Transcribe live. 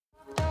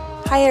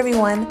Hi,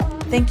 everyone.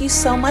 Thank you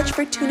so much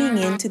for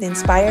tuning in to the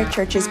Inspire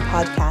Churches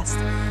podcast.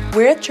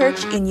 We're a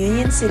church in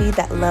Union City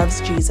that loves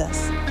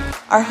Jesus.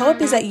 Our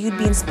hope is that you'd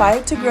be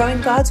inspired to grow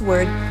in God's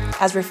Word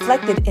as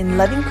reflected in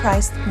loving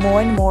Christ more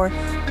and more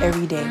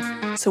every day.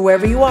 So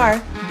wherever you are,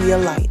 be a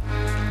light.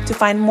 To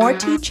find more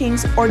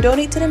teachings or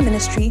donate to the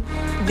ministry,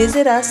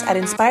 visit us at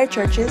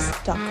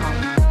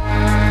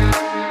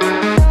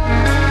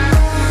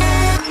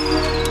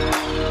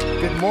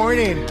inspirechurches.com. Good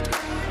morning,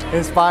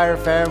 Inspire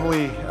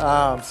family.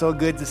 So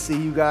good to see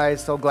you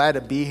guys. So glad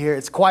to be here.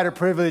 It's quite a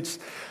privilege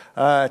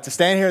to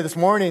stand here this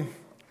morning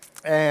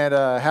and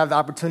have the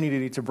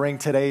opportunity to bring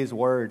today's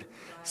word.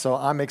 So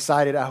I'm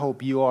excited. I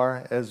hope you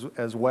are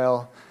as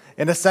well.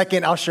 In a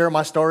second, I'll share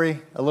my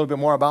story, a little bit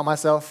more about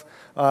myself.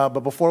 But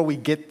before we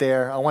get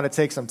there, I want to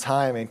take some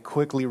time and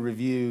quickly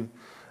review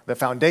the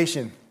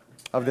foundation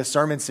of this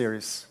sermon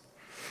series.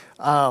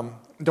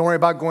 Don't worry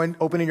about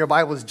opening your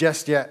Bibles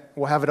just yet.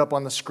 We'll have it up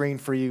on the screen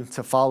for you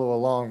to follow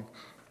along.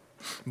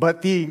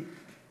 But the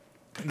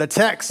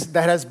text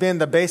that has been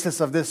the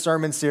basis of this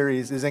sermon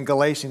series is in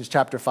Galatians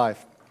chapter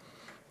 5.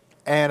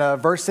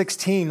 And verse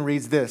 16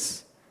 reads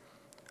this: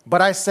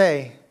 "But I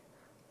say,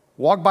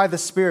 walk by the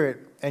Spirit,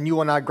 and you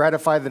will not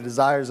gratify the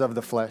desires of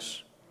the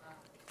flesh.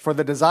 For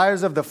the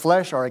desires of the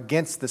flesh are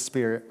against the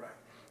Spirit,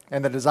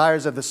 and the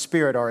desires of the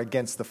Spirit are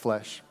against the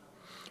flesh.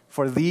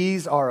 For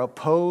these are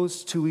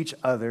opposed to each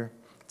other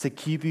to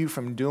keep you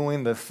from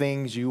doing the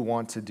things you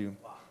want to do."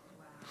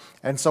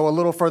 And so a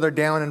little further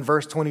down in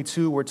verse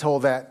 22, we're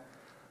told that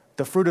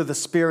the fruit of the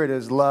Spirit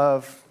is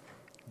love,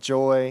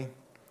 joy,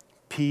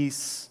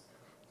 peace,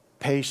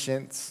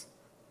 patience,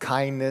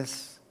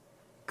 kindness,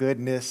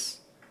 goodness,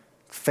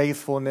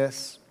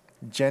 faithfulness,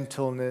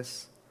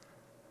 gentleness,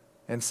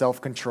 and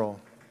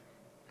self-control.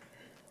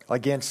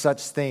 Against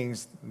such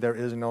things, there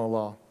is no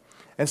law.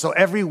 And so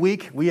every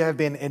week, we have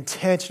been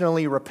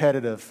intentionally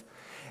repetitive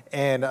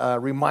and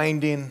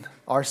reminding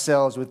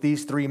ourselves with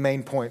these three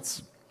main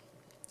points.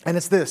 And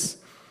it's this.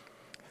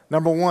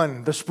 Number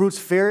one, the Spirit's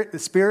fruit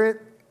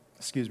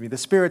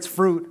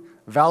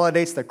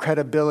validates the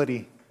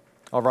credibility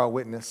of our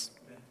witness.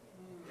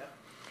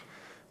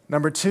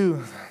 Number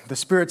two, the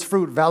Spirit's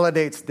fruit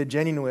validates the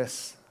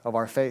genuineness of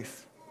our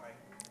faith.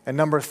 And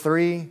number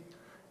three,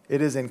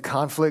 it is in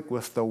conflict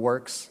with the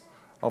works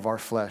of our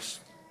flesh.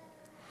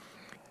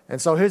 And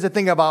so here's the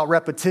thing about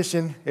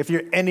repetition. If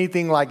you're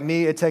anything like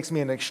me, it takes me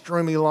an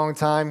extremely long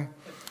time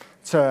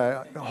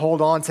to hold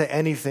on to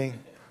anything.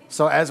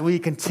 So as we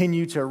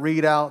continue to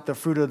read out the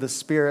fruit of the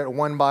Spirit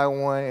one by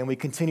one, and we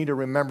continue to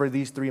remember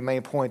these three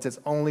main points, it's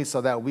only so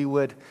that we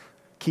would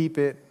keep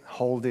it,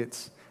 hold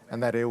it,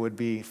 and that it would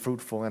be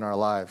fruitful in our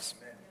lives.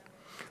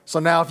 So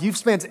now, if you've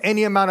spent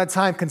any amount of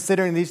time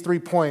considering these 3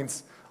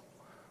 points,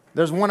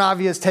 there's one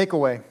obvious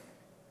takeaway.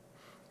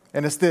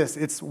 And it's this: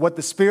 it's what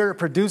the Spirit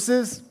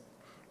produces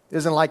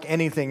isn't like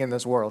anything in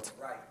this world.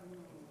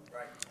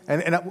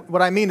 And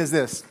what I mean is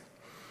this: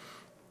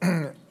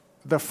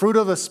 the fruit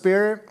of the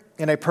Spirit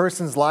in a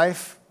person's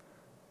life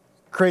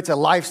creates a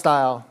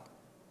lifestyle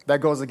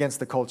that goes against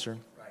the culture.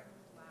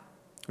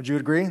 Would you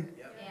agree?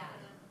 Yeah.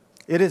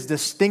 It is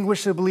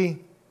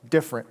distinguishably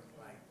different.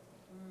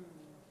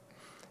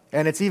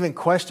 And it's even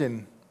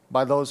questioned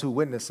by those who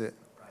witness it,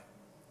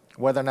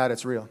 whether or not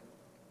it's real.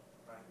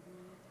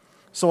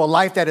 So a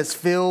life that is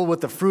filled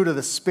with the fruit of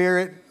the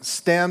Spirit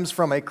stems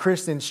from a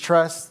Christian's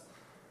trust,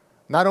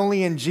 not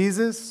only in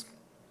Jesus,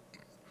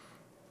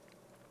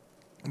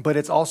 but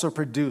it's also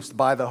produced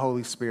by the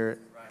Holy Spirit.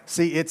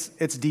 See,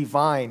 it's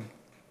divine.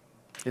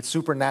 It's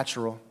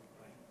supernatural.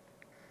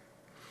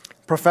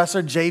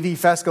 Professor J.V.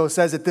 Fesko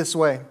says it this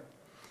way: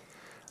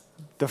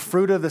 the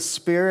fruit of the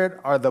Spirit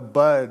are the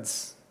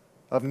buds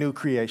of new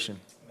creation.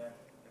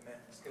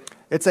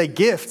 It's a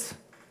gift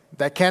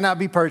that cannot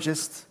be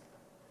purchased,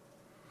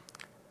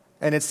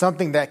 and it's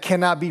something that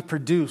cannot be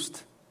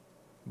produced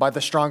by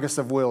the strongest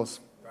of wills.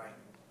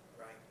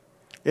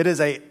 It is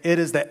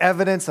the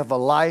evidence of a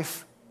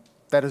life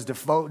that is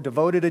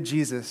devoted to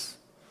Jesus,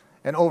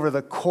 and over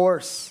the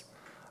course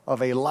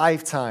of a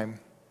lifetime,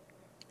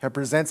 it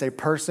presents a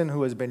person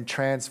who has been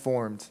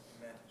transformed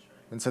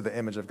into the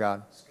image of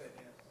God.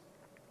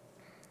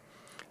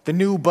 The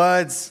new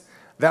buds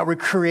that were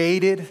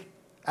created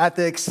at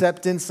the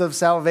acceptance of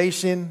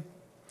salvation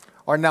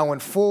are now in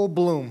full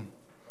bloom,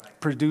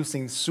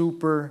 producing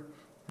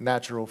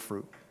supernatural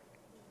fruit.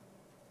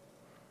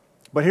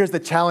 But here's the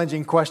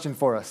challenging question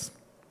for us.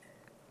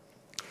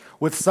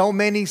 With so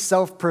many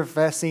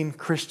self-professing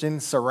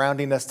Christians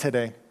surrounding us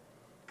today,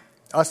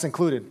 us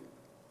included,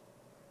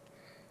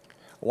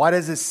 why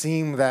does it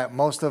seem that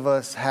most of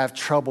us have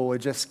trouble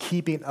with just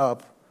keeping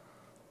up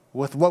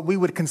with what we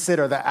would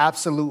consider the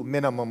absolute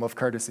minimum of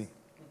courtesy?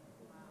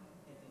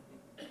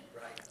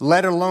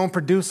 Let alone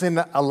producing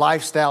a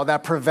lifestyle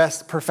that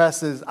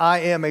professes, I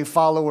am a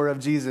follower of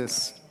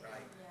Jesus,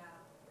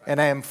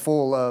 and I am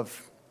full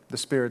of the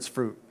Spirit's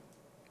fruit.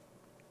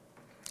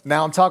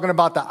 Now I'm talking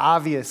about the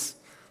obvious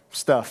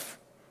stuff,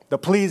 the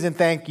please and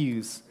thank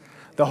yous,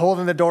 the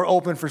holding the door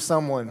open for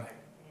someone.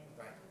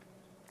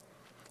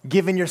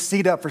 giving your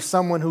seat up for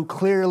someone who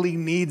clearly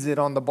needs it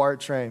on the BART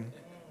train,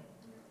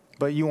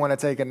 but you want to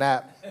take a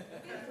nap.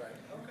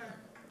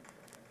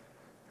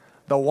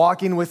 The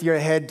walking with your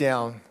head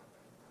down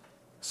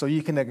so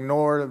you can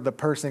ignore the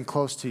person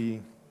close to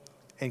you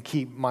and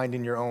keep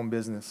minding your own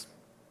business.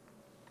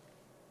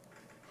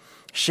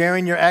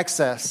 Sharing your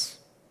excess,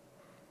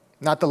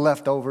 not the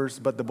leftovers,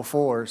 but the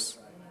befores.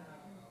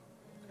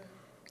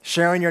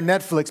 Sharing your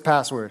Netflix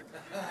password.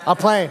 I'm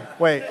playing.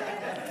 Wait.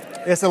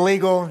 It's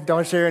illegal.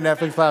 Don't share your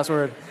Netflix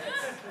password.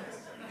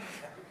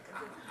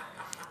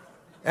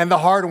 And the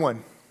hard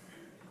one.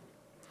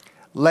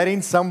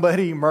 Letting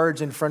somebody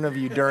merge in front of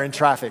you during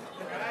traffic.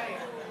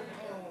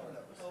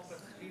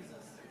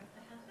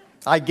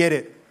 I get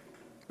it.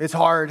 It's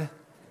hard.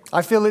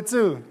 I feel it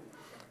too.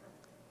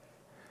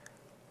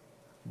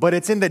 But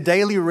it's in the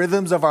daily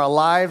rhythms of our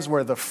lives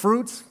where the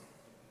fruits,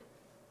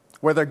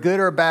 whether good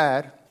or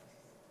bad,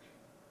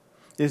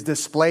 is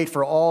displayed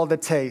for all to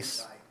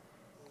taste.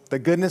 The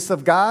goodness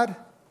of God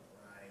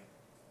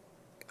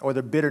or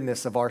the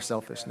bitterness of our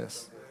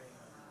selfishness.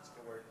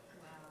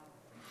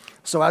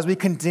 So as we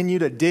continue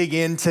to dig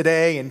in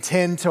today and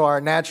tend to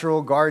our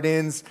natural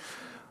gardens,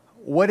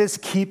 what is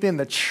keeping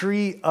the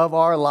tree of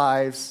our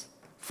lives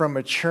from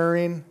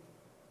maturing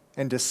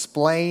and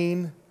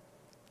displaying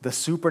the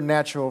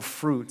supernatural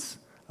fruits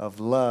of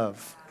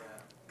love,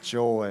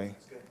 joy,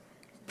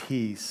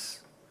 peace,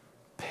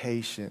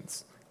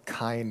 patience,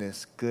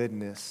 kindness,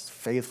 goodness,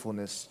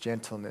 faithfulness,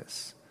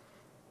 gentleness,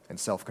 and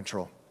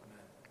self-control?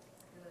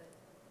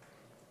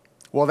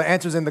 Well, the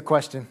answer's in the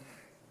question.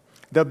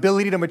 The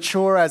ability to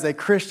mature as a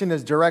Christian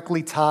is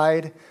directly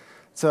tied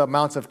to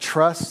amounts of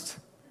trust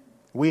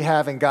we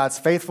have in God's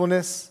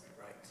faithfulness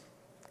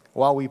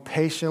while we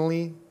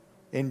patiently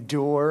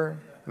endure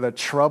the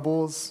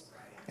troubles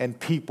and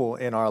people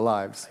in our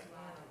lives.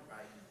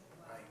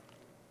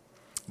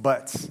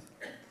 But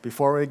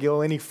before we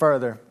go any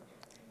further,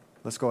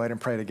 let's go ahead and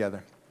pray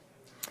together.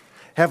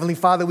 Heavenly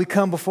Father, we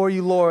come before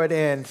you, Lord,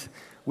 and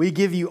we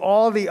give you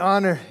all the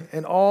honor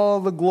and all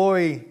the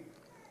glory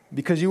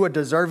because you are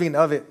deserving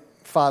of it,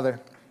 Father.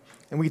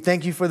 And we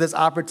thank you for this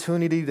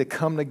opportunity to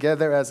come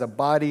together as a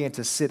body and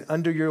to sit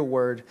under your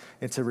word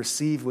and to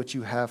receive what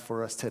you have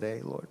for us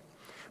today, Lord.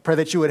 Pray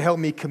that you would help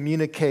me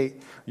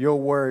communicate your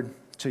word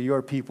to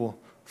your people,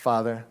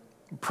 Father.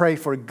 Pray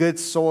for good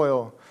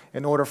soil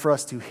in order for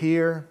us to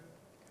hear,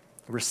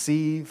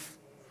 receive,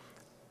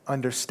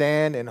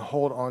 understand, and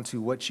hold on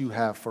to what you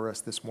have for us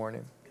this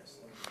morning.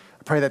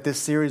 I pray that this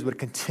series would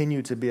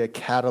continue to be a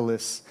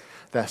catalyst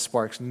that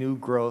sparks new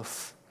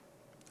growth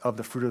of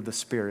the fruit of the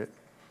Spirit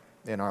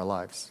in our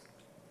lives.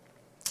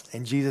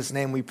 In Jesus'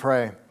 name we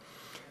pray.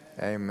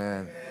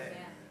 Amen.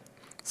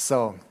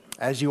 So,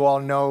 as you all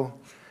know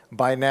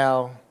by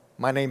now,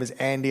 my name is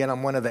Andy, and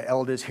I'm one of the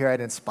elders here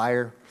at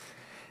Inspire.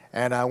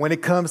 And when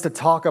it comes to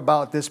talk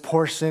about this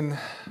portion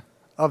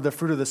of the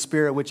fruit of the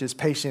Spirit, which is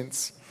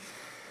patience,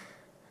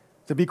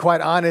 to be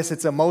quite honest,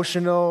 it's an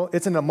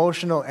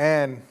emotional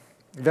and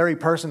very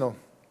personal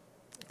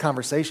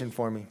conversation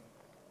for me.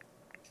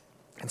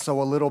 And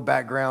so a little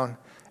background,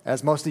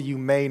 as most of you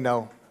may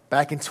know,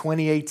 back in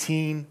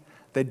 2018,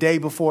 the day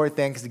before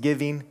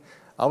Thanksgiving,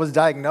 I was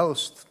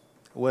diagnosed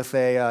with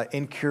an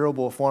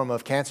incurable form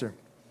of cancer,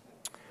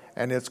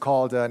 and it's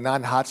called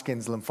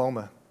non-Hodgkin's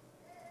lymphoma.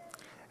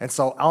 And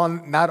so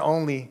on not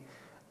only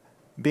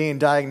being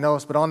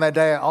diagnosed, but on that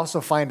day, I also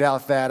find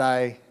out that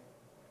I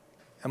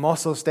am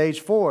also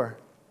stage 4,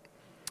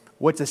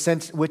 which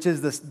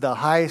is the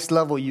highest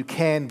level you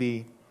can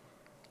be.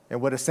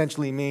 And what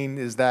essentially means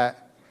is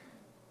that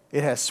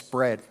it has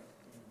spread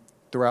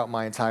throughout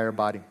my entire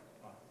body.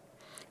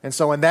 And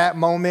so in that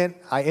moment,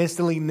 I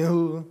instantly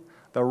knew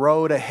the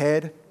road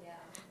ahead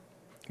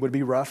would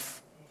be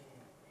rough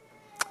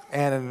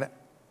and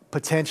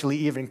potentially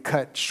even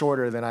cut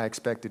shorter than I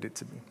expected it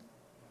to be.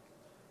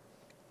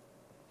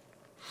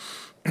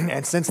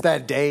 And since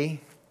that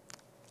day,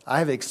 I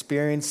have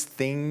experienced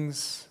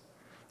things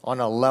on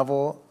a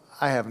level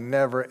I have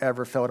never,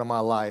 ever felt in my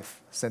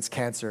life since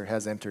cancer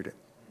has entered it.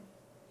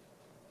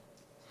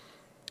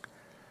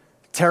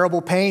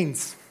 Terrible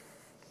pains,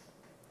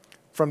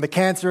 from the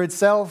cancer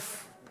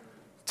itself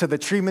to the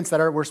treatments that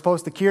were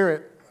supposed to cure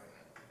it.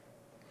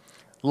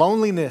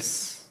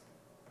 Loneliness,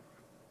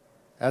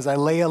 as I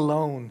lay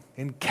alone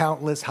in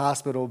countless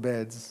hospital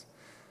beds,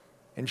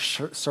 in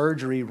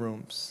surgery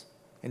rooms,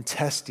 in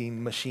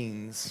testing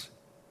machines.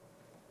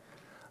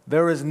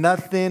 There is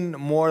nothing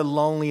more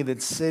lonely than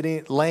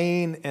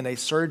laying in a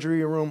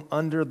surgery room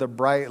under the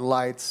bright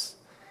lights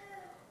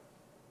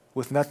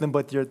with nothing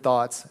but your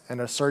thoughts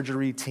and a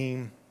surgery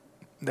team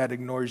that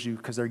ignores you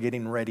because they're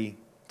getting ready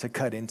to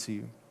cut into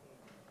you.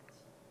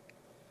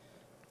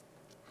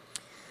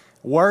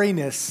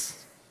 Worriness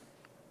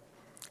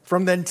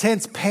from the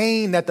intense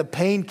pain that the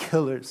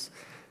painkillers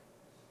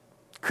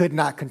could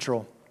not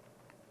control.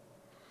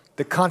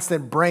 The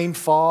constant brain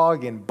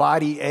fog and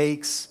body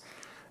aches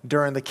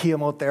during the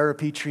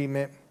chemotherapy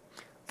treatment,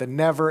 the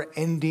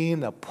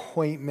never-ending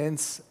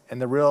appointments,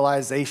 and the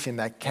realization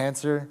that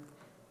cancer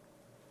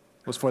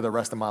was for the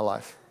rest of my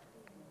life.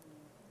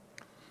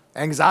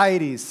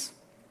 anxieties,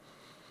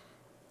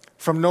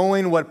 from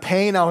knowing what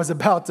pain I was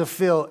about to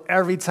feel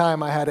every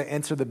time I had to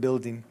enter the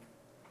building,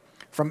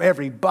 from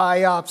every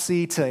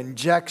biopsy to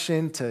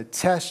injection to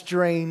test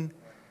drain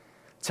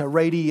to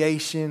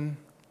radiation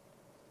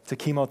to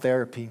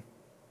chemotherapy,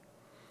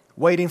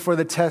 waiting for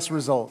the test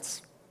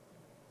results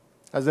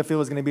as if it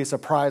was going to be a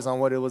surprise on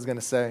what it was going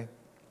to say,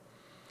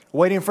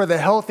 waiting for the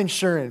health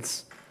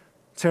insurance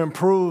to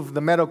improve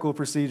the medical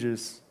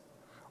procedures,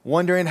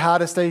 wondering how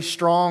to stay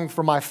strong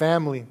for my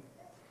family,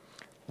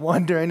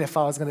 wondering if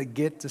I was going to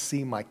get to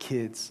see my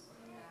kids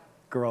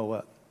grow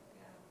up,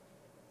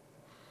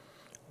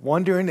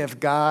 wondering if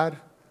God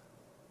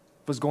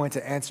was going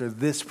to answer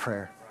this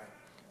prayer.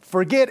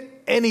 Forget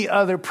any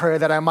other prayer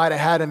that I might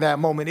have had in that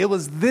moment. It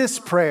was this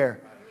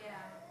prayer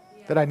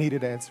that I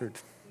needed answered.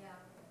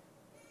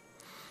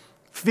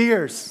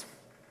 Fears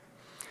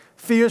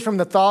from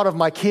the thought of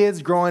my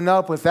kids growing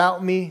up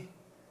without me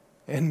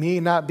and me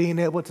not being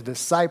able to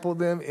disciple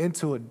them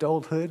into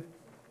adulthood.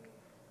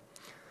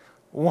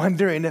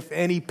 Wondering if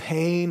any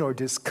pain or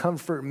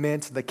discomfort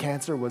meant the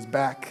cancer was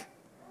back.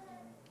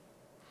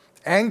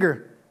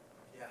 Anger,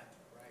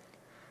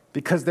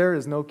 because there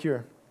is no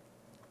cure.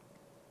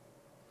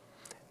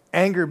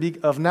 Anger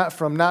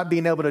from not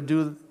being able to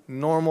do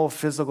normal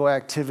physical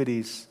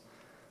activities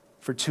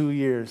for 2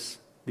 years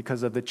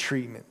because of the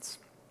treatments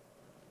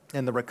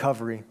and the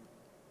recovery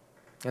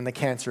and the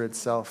cancer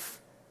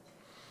itself.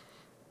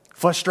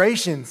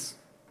 Frustrations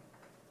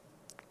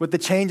with the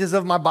changes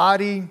of my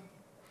body,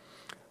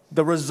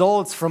 the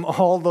results from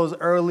all those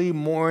early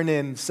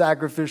morning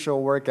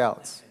sacrificial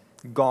workouts,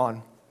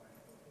 gone.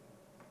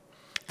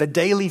 The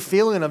daily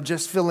feeling of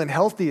just feeling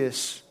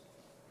healthy-ish,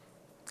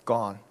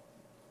 gone.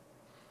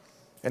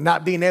 And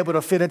not being able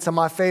to fit into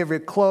my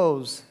favorite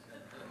clothes,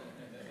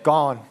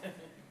 gone.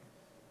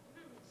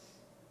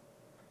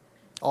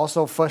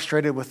 Also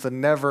frustrated with the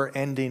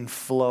never-ending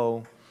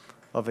flow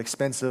of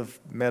expensive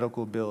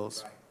medical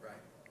bills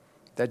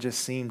that just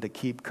seem to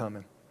keep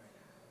coming.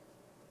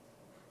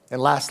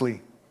 And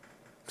lastly,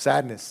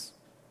 sadness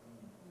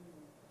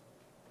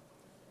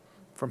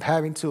from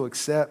having to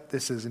accept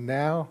this is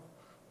now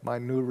my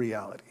new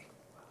reality.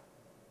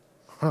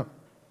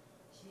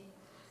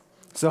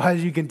 So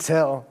as you can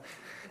tell,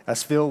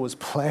 as Phil was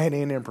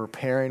planning and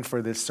preparing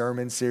for this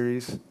sermon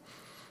series,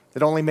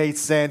 it only made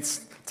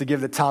sense to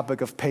give the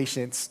topic of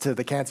patience to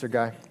the cancer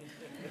guy.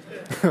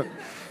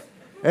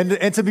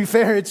 And to be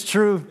fair, it's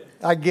true.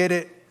 I get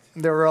it.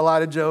 There were a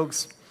lot of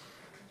jokes.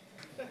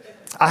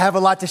 I have a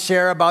lot to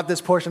share about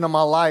this portion of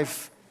my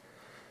life,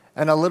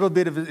 and a little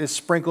bit of it is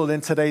sprinkled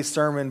in today's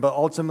sermon, but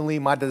ultimately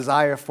my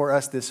desire for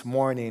us this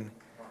morning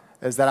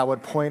is that I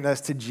would point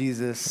us to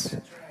Jesus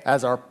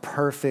as our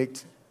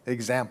perfect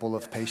example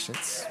of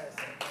patience.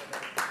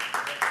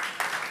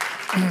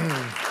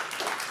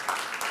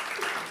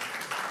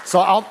 So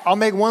I'll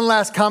make one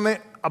last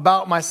comment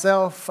about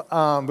myself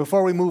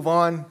before we move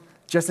on,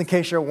 just in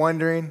case you're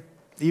wondering,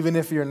 even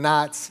if you're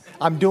not.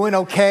 I'm doing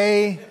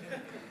okay.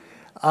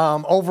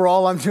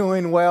 Overall, I'm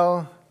doing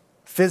well.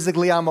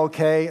 Physically, I'm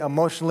okay.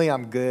 Emotionally,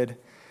 I'm good.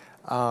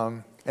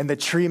 And the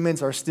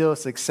treatments are still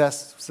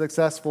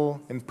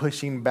successful in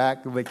pushing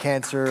back the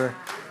cancer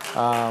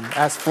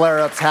as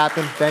flare-ups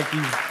happen. Thank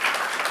you.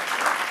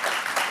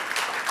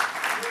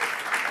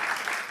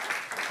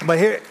 But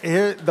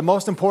here, the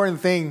most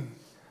important thing,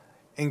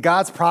 in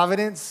God's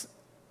providence,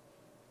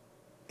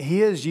 He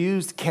has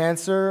used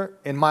cancer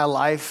in my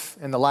life,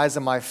 in the lives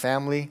of my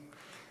family,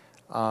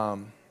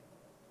 to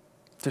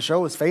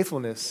show His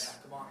faithfulness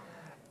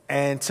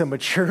and to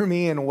mature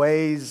me in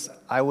ways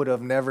I would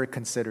have never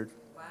considered.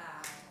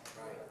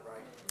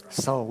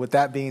 So with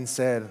that being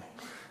said,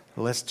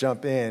 let's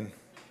jump in.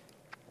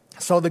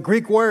 So the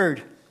Greek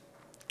word,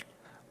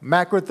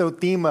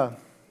 makrothema,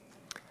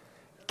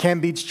 can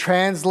be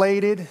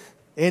translated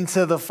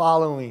into the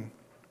following.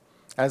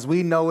 As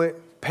we know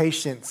it,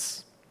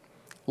 patience,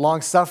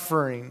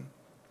 long-suffering,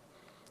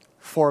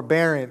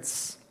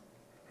 forbearance,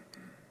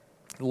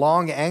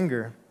 long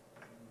anger,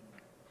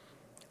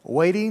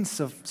 waiting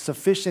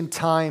sufficient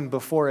time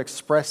before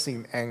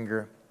expressing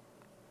anger,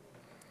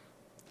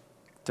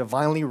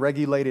 divinely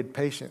regulated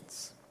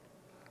patience,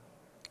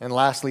 and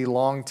lastly,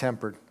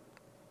 long-tempered.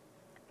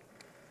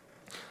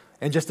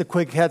 And just a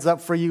quick heads up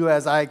for you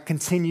as I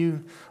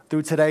continue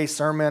through today's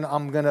sermon,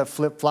 I'm going to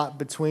flip-flop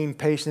between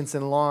patience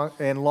and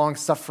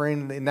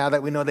long-suffering now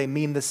that we know they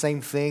mean the same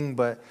thing,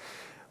 but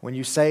when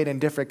you say it in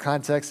different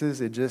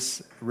contexts, it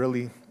just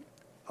really,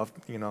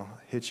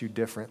 hits you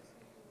different.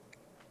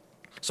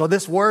 So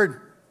this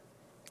word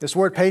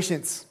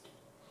patience,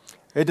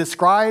 it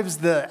describes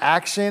the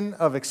action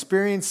of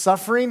experienced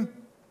suffering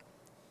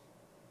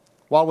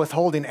while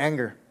withholding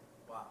anger.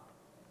 Wow.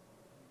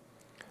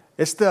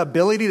 It's the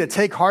ability to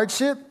take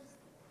hardship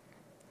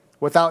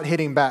without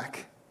hitting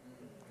back.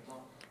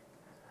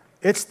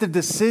 It's the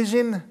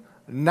decision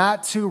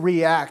not to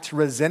react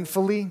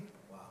resentfully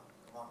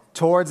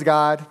towards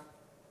God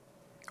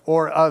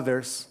or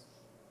others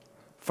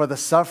for the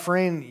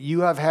suffering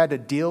you have had to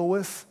deal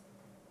with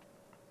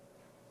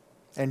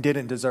and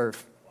didn't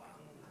deserve.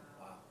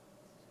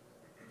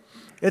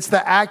 It's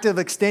the act of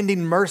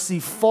extending mercy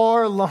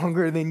far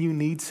longer than you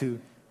need to,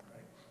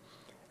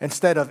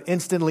 instead of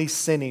instantly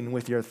sinning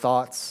with your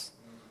thoughts,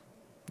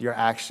 your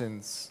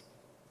actions,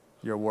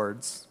 your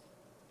words.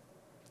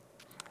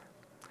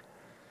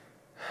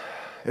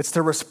 It's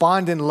to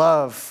respond in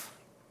love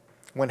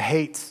when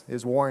hate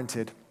is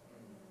warranted.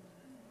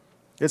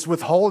 It's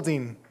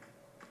withholding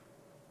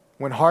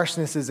when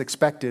harshness is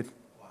expected.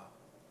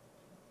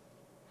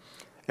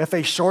 If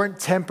a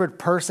short-tempered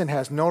person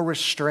has no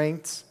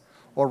restraint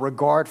or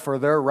regard for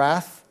their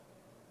wrath,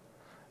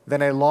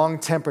 then a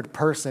long-tempered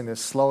person is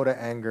slow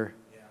to anger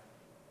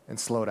and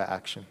slow to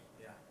action.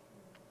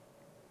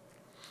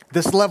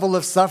 This level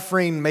of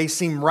suffering may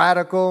seem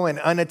radical and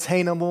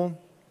unattainable,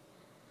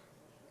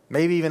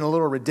 maybe even a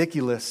little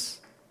ridiculous.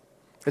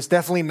 It's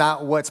definitely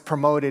not what's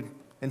promoted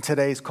in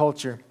today's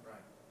culture.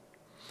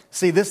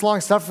 See, this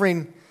long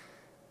suffering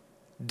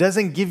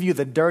doesn't give you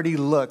the dirty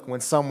look when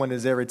someone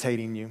is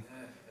irritating you.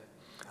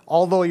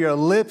 Although your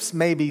lips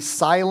may be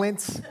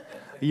silent,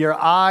 your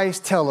eyes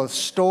tell a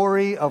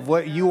story of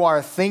what you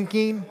are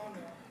thinking,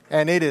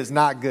 and it is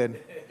not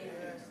good.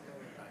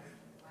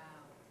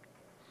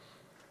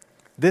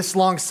 This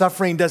long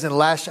suffering doesn't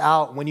lash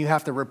out when you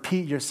have to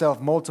repeat yourself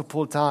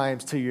multiple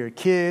times to your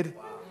kid,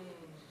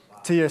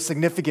 to your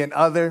significant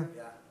other,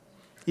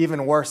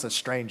 even worse, a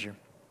stranger.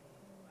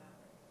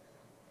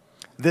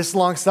 This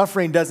long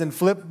suffering doesn't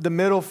flip the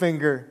middle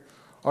finger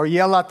or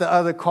yell at the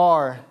other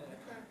car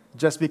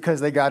just because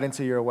they got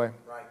into your way.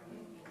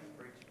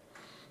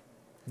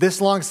 This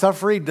long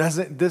suffering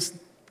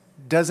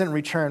doesn't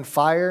return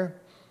fire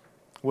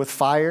with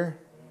fire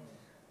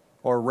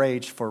or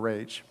rage for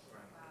rage.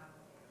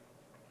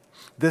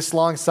 This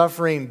long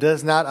suffering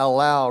does not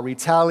allow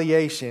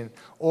retaliation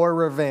or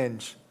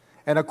revenge.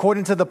 And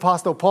according to the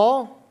Apostle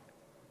Paul,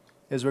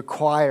 is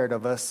required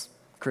of us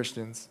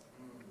Christians.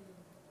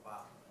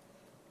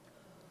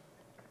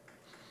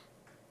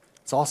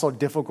 It's also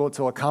difficult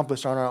to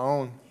accomplish on our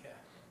own.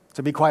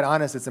 To be quite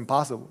honest, it's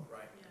impossible.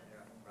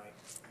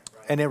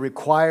 And it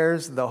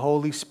requires the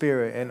Holy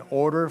Spirit in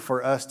order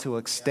for us to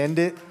extend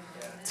it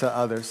to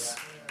others.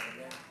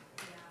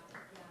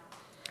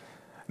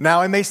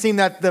 Now, it may seem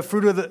that the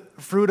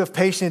fruit of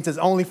patience is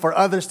only for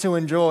others to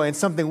enjoy and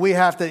something we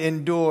have to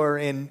endure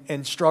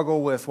and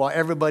struggle with while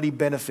everybody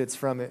benefits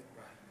from it.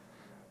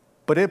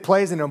 But it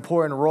plays an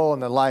important role in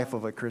the life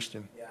of a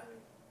Christian.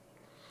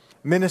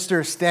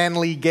 Minister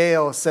Stanley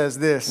Gale says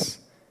this: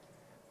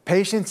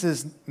 patience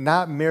is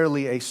not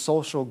merely a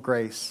social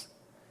grace.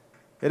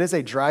 It is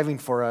a driving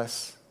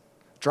force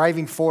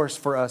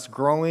for us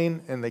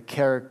growing in the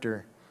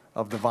character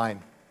of the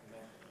vine.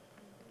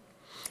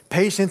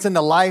 Patience in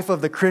the life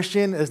of the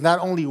Christian is not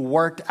only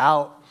worked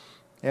out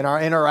in our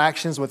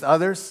interactions with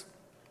others,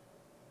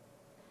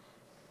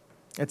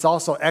 it's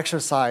also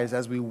exercised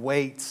as we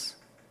wait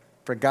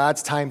for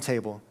God's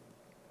timetable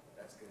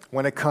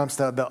when it comes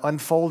to the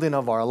unfolding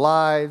of our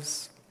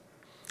lives,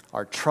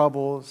 our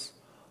troubles,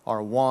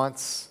 our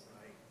wants,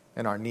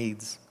 and our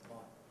needs.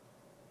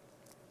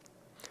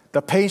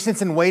 The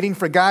patience in waiting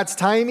for God's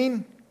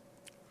timing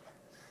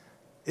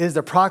is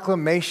the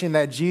proclamation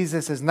that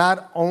Jesus is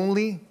not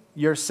only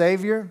your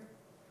Savior,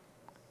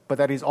 but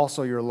that He's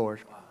also your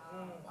Lord.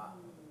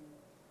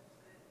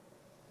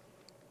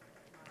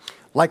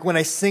 Like when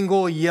a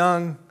single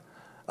young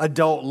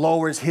adult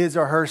lowers his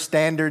or her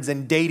standards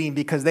in dating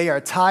because they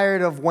are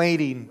tired of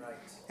waiting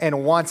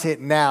and want it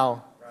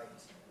now,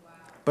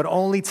 but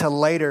only to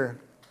later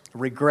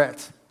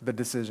regret the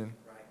decision.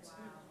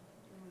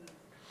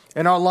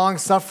 In our long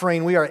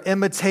suffering, we are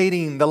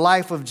imitating the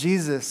life of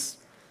Jesus.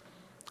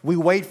 We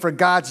wait for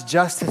God's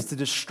justice to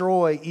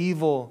destroy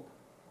evil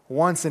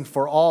once and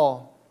for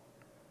all.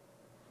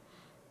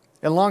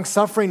 In long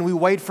suffering, we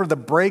wait for the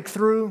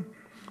breakthrough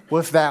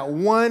with that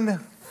one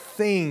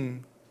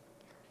thing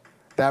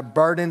that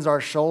burdens our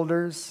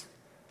shoulders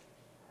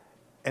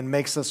and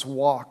makes us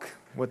walk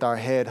with our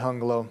head hung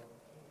low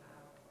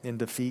in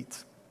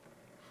defeat.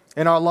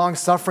 In our long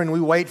suffering, we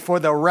wait for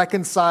the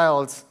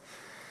reconciled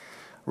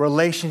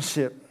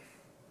relationship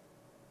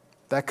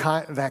that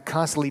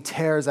constantly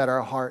tears at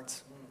our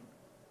hearts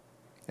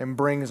and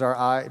brings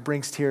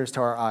tears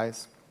to our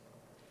eyes.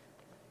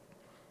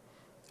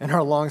 In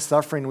our long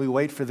suffering, we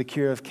wait for the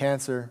cure of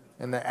cancer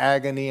and the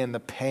agony and the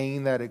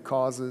pain that it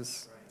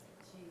causes.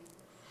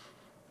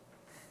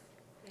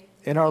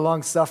 In our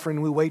long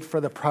suffering, we wait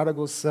for the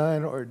prodigal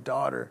son or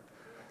daughter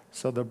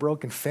so the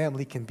broken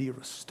family can be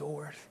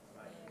restored.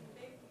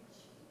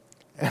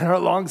 In our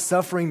long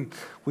suffering,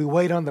 we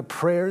wait on the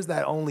prayers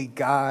that only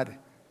God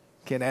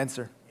can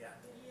answer.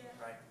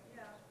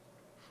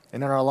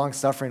 And in our long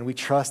suffering, we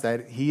trust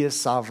that He is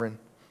sovereign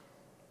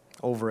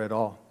over it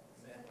all.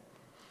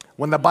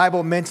 When the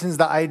Bible mentions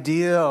the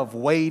idea of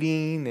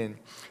waiting and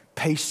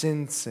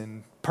patience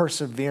and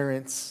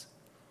perseverance,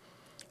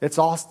 it's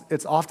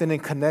often in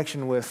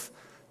connection with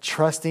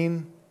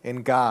trusting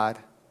in God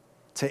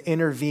to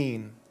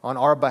intervene on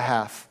our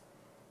behalf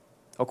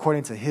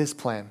according to His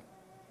plan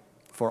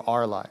for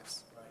our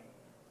lives.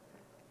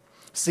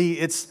 See,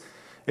 it's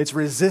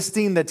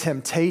resisting the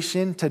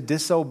temptation to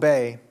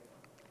disobey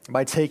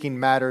by taking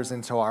matters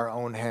into our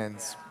own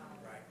hands.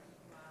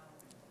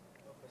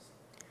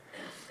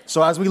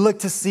 So as we look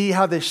to see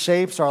how this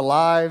shapes our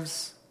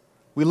lives,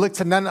 we look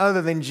to none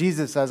other than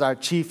Jesus as our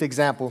chief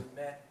example.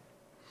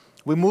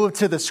 We move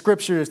to the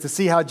scriptures to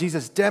see how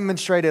Jesus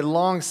demonstrated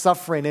long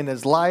suffering in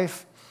his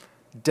life,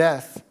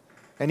 death,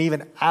 and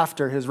even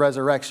after his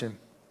resurrection.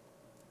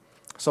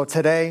 So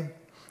today,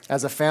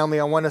 as a family,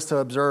 I want us to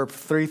observe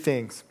three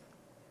things: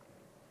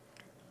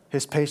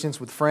 his patience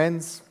with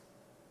friends,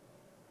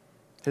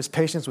 his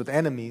patience with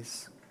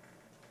enemies,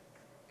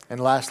 and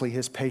lastly,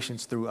 his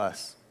patience through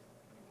us.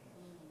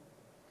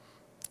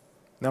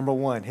 Number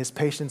one, his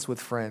patience with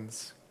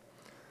friends.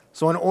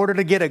 So in order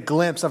to get a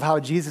glimpse of how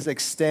Jesus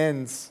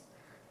extends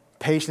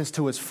patience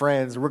to his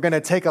friends, we're going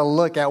to take a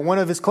look at one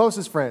of his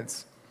closest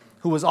friends,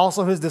 who was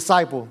also his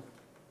disciple.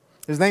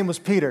 His name was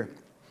Peter.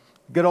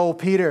 Good old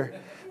Peter.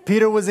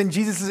 Peter was in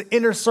Jesus'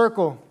 inner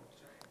circle.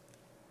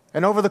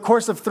 And over the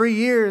course of 3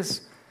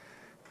 years,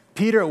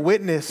 Peter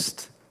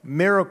witnessed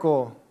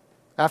miracle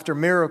after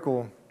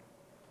miracle,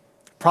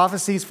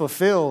 prophecies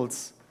fulfilled,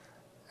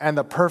 and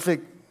the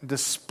perfect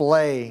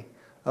display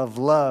of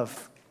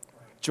love,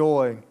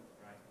 joy,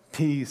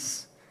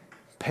 peace,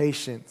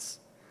 patience,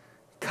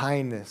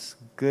 kindness,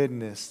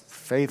 goodness,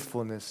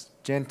 faithfulness,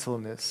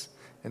 gentleness,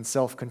 and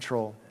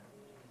self-control.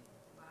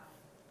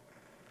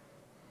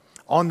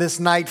 On this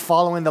night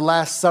following the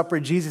Last Supper,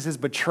 Jesus is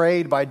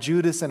betrayed by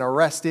Judas and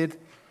arrested.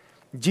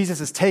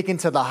 Jesus is taken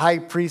to the high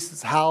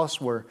priest's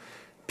house where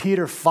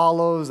Peter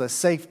follows a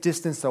safe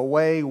distance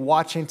away,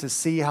 watching to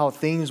see how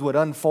things would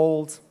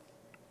unfold.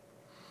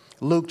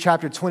 Luke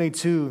chapter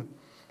 22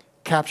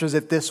 captures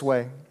it this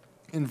way.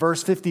 In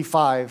verse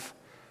 55,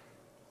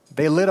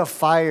 they lit a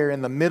fire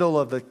in the middle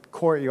of the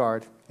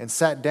courtyard and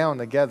sat down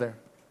together.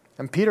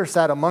 And Peter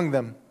sat among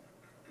them.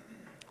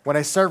 When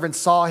a servant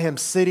saw him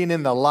sitting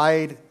in the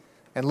light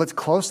and looked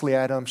closely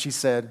at him, she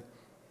said,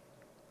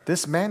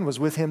 "This man was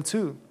with him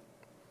too."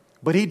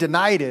 But he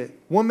denied it.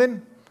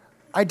 "Woman,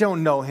 I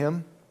don't know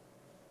him."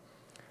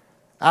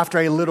 After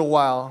a little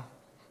while,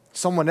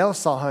 someone else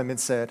saw him and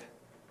said,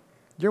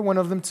 "You're one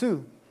of them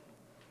too."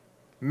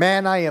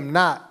 "Man, I am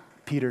not,"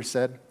 Peter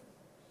said.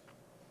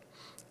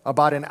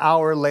 About an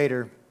hour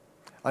later,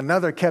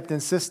 another kept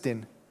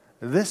insisting,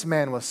 "This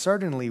man was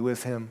certainly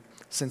with him,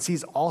 since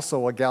he's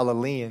also a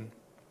Galilean."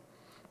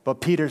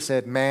 But Peter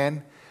said,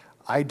 "Man,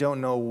 I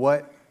don't know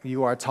what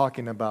you are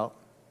talking about."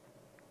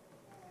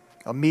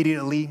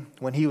 Immediately,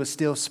 when he was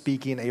still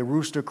speaking, a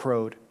rooster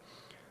crowed.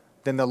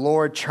 Then the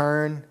Lord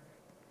turned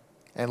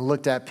and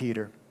looked at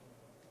Peter.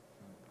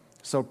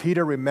 So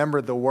Peter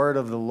remembered the word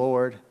of the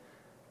Lord,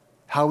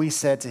 how he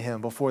said to him,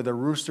 "Before the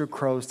rooster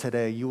crows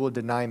today, you will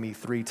deny me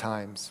 3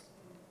 times."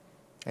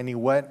 And he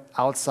went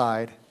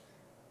outside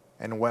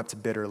and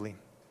wept bitterly.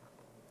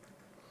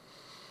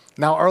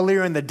 Now,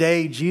 earlier in the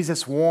day,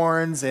 Jesus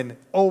warns an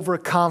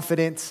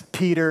overconfident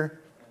Peter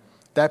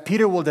that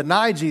Peter will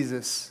deny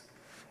Jesus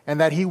and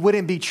that he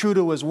wouldn't be true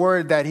to his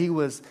word, that he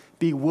was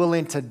be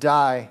willing to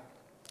die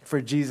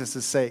for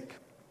Jesus' sake.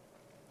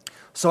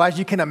 So as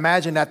you can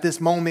imagine, at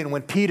this moment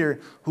when Peter,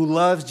 who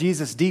loves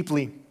Jesus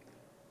deeply,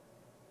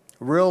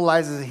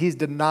 realizes he's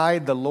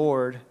denied the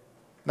Lord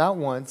not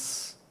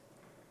once,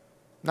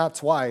 not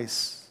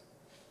twice,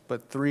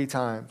 but 3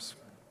 times.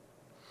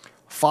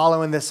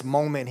 Following this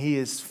moment, he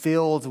is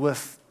filled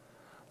with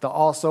the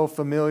also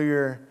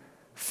familiar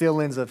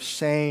feelings of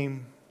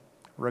shame,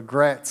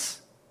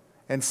 regret,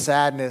 and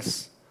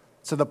sadness,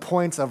 to the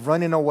point of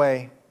running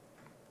away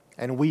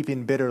and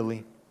weeping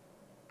bitterly.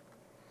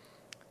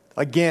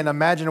 Again,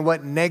 imagine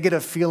what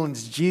negative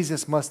feelings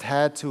Jesus must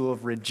have to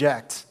have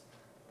reject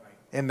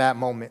in that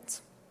moment.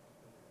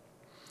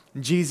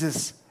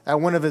 Jesus, at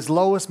one of his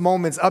lowest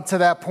moments up to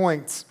that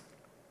point,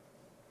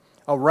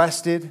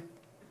 arrested,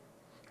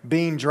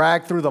 being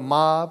dragged through the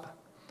mob,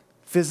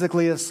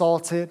 physically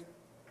assaulted,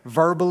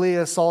 verbally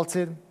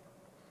assaulted,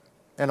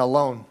 and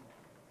alone.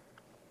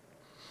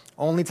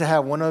 Only to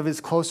have one of his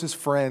closest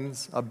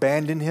friends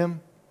abandon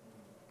him,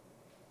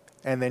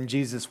 and then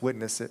Jesus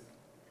witness it.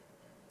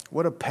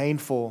 What a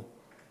painful,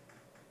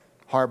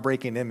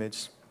 heartbreaking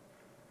image.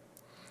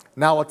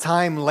 Now, a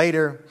time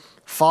later,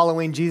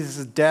 following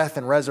Jesus' death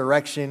and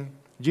resurrection,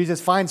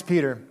 Jesus finds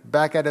Peter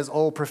back at his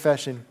old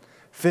profession,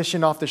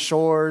 fishing off the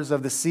shores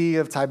of the Sea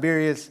of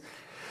Tiberias.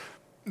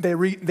 They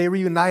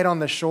reunite on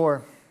the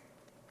shore,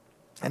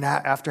 and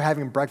after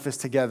having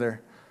breakfast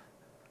together,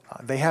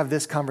 they have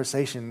this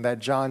conversation that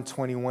John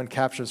 21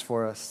 captures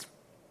for us.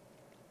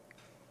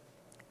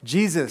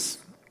 Jesus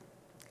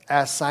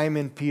asked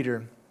Simon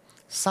Peter,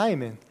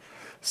 "Simon,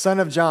 son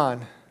of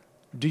John,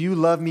 do you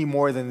love me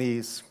more than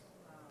these?"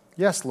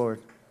 "Yes, Lord,"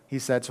 he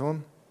said to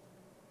him.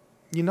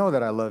 "You know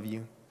that I love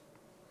you."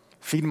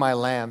 "Feed my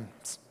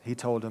lambs," he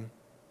told him.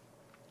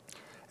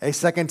 A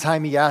second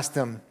time he asked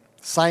him,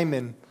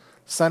 "Simon,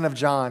 son of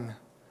John,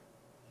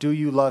 do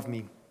you love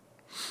me?"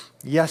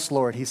 "Yes,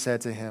 Lord," he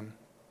said to him.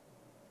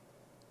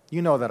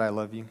 "You know that I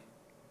love you."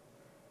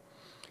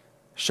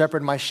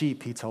 "Shepherd my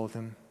sheep," he told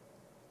him.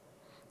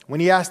 When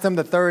he asked him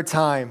the third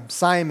time,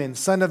 "Simon,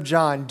 son of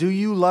John, do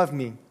you love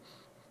me?"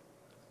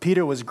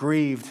 Peter was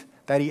grieved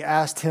that he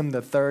asked him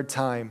the third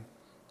time,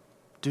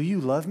 "Do you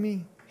love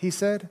me?" he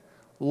said.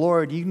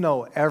 "Lord, you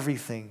know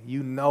everything.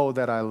 You know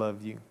that I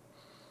love you.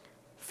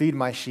 Feed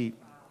my sheep,"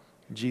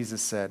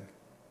 Jesus said.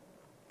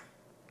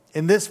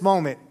 In this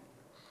moment,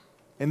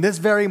 in this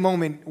very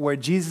moment where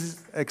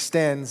Jesus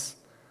extends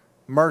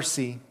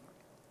mercy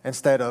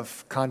instead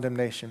of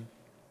condemnation.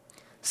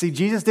 See,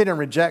 Jesus didn't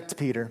reject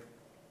Peter.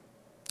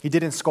 He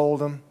didn't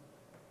scold him.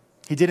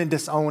 He didn't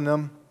disown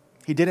him.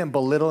 He didn't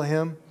belittle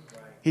him.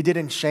 He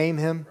didn't shame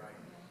him.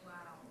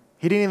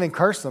 He didn't even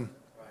curse him.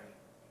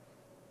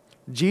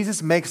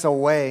 Jesus makes a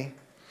way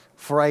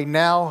for a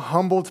now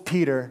humbled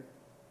Peter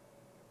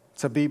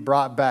to be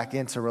brought back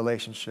into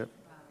relationship.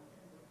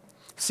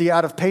 See,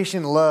 out of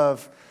patient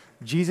love,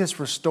 Jesus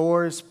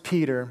restores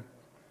Peter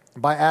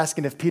by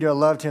asking if Peter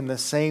loved him the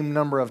same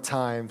number of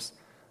times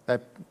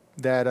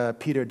that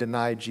Peter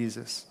denied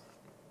Jesus.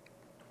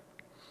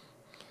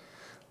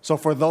 So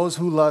for those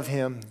who love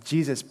him,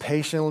 Jesus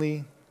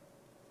patiently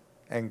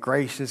and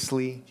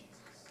graciously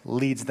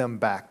leads them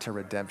back to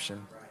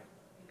redemption.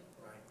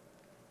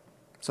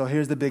 So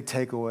here's the big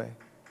takeaway.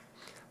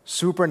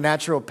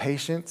 Supernatural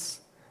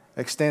patience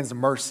extends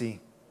mercy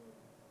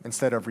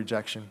instead of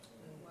rejection.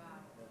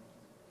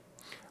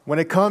 When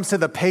it comes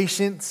to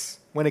patience,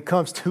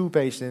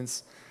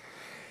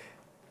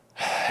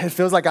 it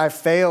feels like I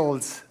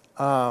failed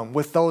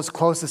with those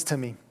closest to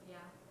me. Yeah.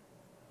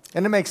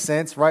 And it makes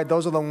sense, right?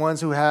 Those are the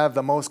ones who have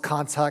the most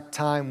contact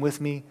time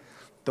with me,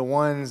 the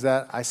ones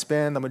that I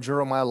spend the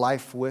majority of my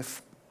life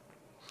with,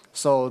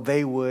 so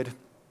they would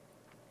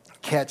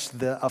catch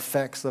the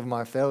effects of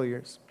my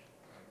failures.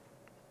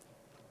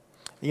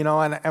 You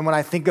know, and when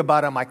I think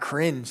about them, I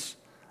cringe.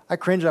 I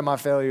cringe at my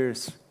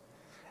failures.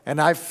 And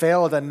I've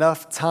failed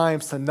enough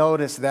times to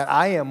notice that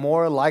I am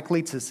more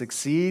likely to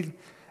succeed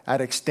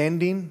at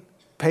extending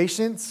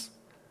patience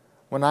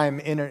when I am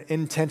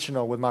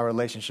intentional with my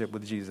relationship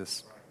with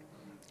Jesus.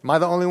 Am I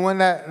the only one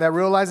that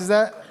realizes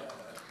that?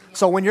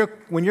 So when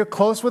you're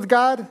close with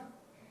God,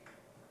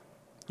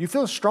 you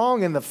feel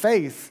strong in the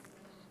faith.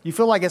 You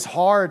feel like it's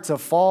hard to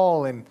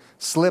fall and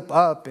slip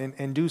up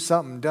and do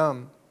something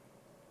dumb.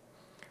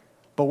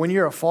 But when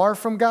you're far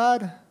from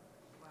God,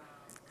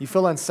 you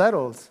feel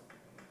unsettled,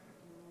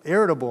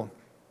 irritable,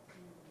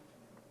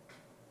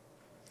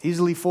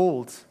 easily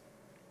fooled.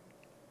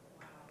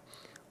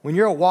 When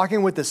you're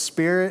walking with the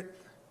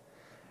Spirit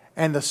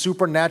and the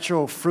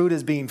supernatural fruit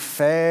is being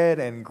fed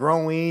and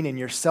growing and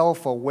your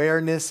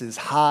self-awareness is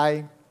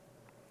high,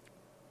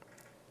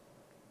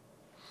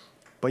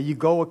 but you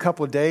go a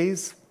couple of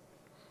days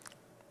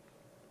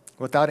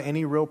without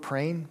any real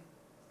praying,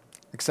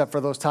 except for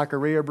those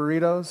taqueria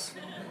burritos,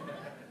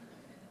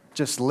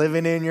 just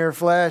living in your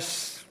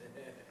flesh,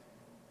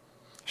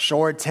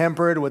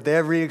 short-tempered with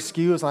every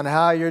excuse on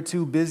how you're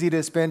too busy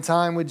to spend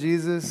time with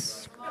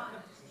Jesus,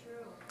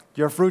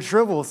 your fruit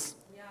shrivels,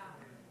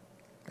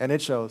 and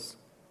it shows.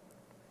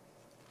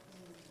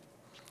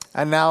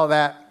 And now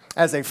that,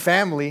 as a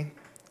family,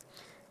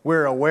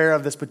 we're aware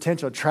of this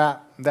potential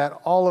trap that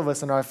all of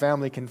us in our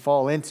family can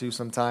fall into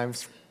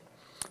sometimes,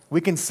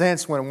 we can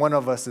sense when one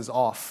of us is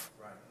off.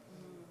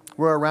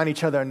 We're around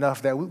each other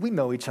enough that we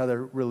know each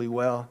other really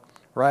well,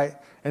 right?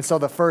 And so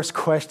the first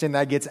question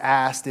that gets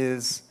asked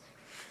is,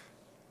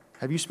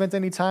 have you spent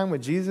any time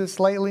with Jesus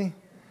lately?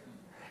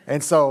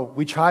 And so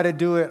we try to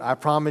do it, I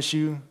promise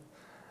you,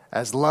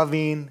 as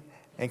loving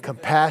and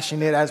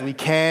compassionate as we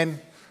can,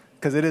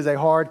 because it is a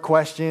hard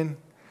question,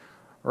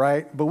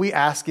 right? But we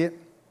ask it.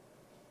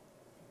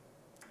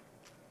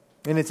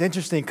 And it's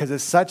interesting because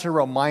it's such a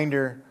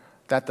reminder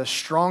that the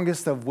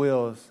strongest of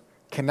wills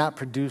cannot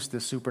produce the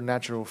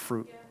supernatural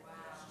fruit.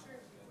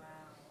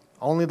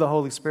 Only the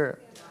Holy Spirit.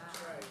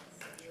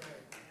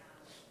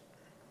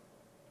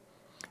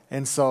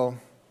 And so,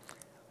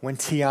 when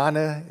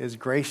Tiana is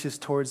gracious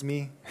towards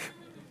me,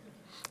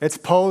 it's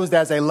posed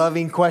as a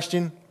loving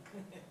question.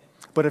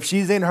 But if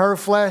she's in her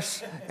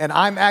flesh and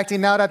I'm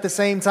acting out at the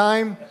same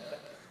time,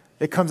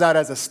 it comes out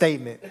as a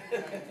statement.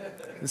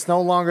 It's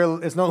no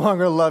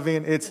longer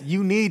loving. It's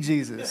you need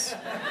Jesus.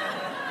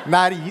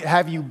 Not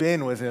have you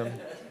been with him.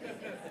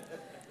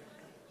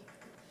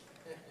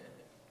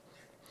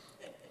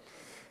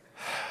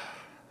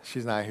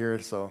 She's not here,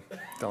 so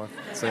don't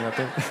say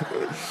nothing.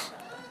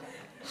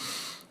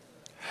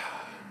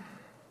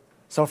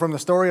 So from the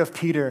story of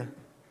Peter,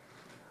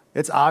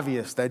 it's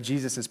obvious that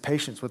Jesus is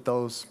patient with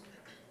those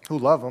who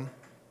love him.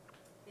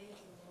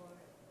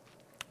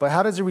 But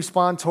how does he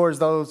respond towards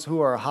those who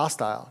are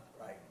hostile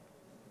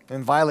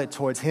and violent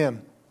towards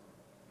him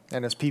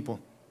and his people?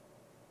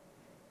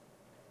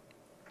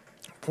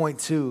 Point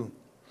 2,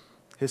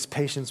 his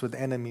patience with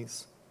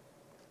enemies.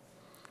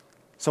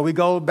 So we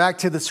go back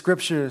to the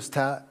scriptures,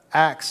 to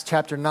Acts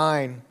chapter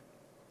 9.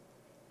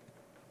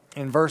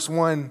 In verse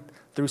 1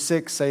 through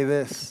 6 say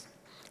this.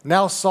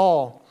 Now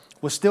Saul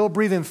was still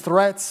breathing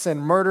threats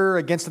and murder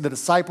against the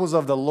disciples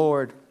of the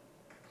Lord.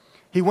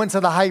 He went to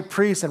the high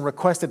priest and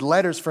requested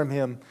letters from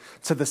him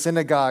to the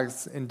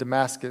synagogues in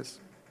Damascus,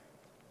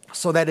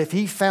 so that if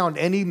he found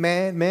any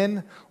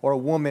man or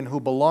woman who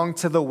belonged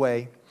to the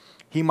way,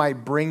 he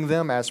might bring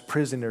them as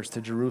prisoners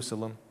to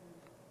Jerusalem.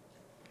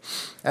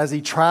 As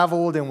he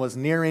traveled and was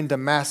nearing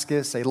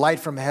Damascus, a light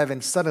from heaven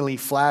suddenly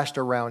flashed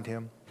around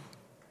him.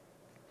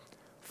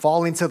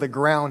 Falling to the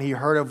ground, he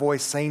heard a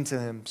voice saying to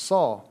him,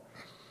 "Saul,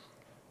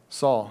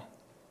 Saul,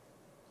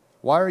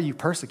 why are you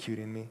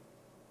persecuting me?"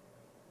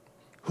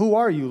 "Who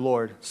are you,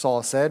 Lord?"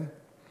 Saul said.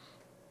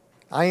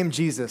 "I am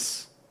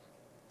Jesus,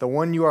 the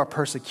one you are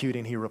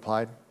persecuting," he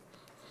replied.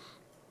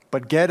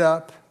 "But get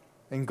up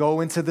and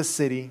go into the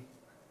city,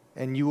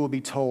 and you will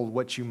be told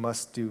what you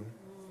must do."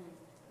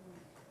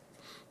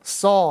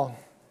 Saul,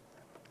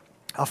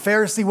 a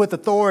Pharisee with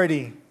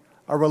authority,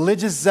 a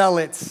religious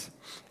zealot,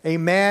 a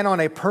man on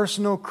a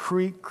personal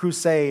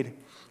crusade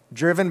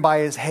driven by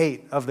his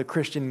hate of the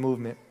Christian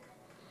movement.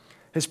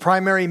 His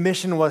primary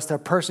mission was to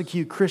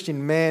persecute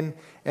Christian men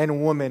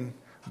and women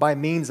by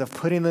means of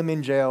putting them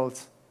in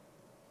jails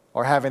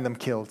or having them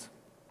killed.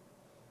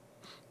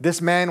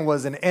 This man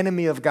was an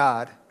enemy of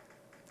God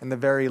in the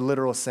very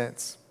literal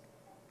sense,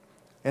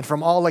 and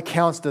from all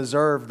accounts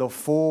deserved the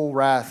full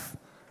wrath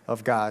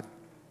of God.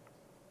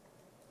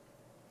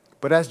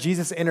 But as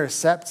Jesus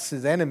intercepts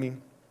his enemy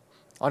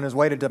on his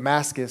way to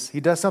Damascus, he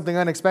does something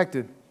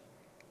unexpected.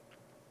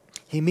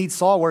 He meets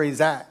Saul where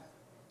he's at.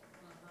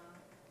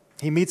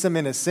 He meets him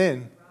in his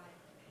sin.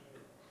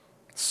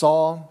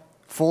 Saul,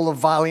 full of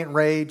violent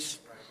rage,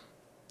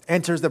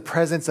 enters the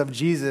presence of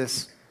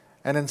Jesus,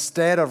 and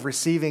instead of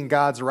receiving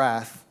God's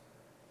wrath,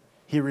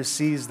 he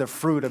receives the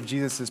fruit of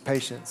Jesus'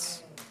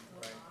 patience.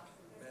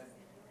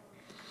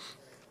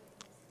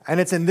 And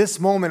it's in this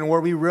moment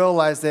where we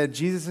realize that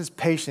Jesus'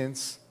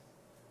 patience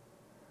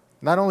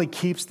not only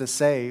keeps the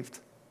saved,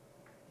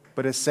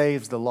 but it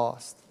saves the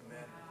lost.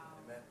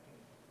 Amen.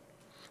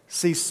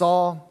 See,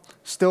 Saul,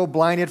 still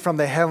blinded from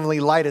the heavenly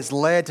light, is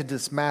led to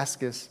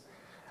Damascus.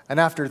 And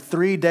after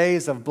 3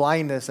 days of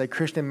blindness, a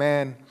Christian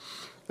named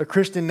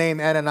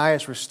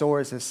Ananias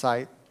restores his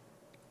sight.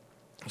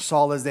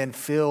 Saul is then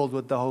filled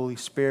with the Holy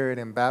Spirit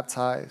and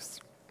baptized.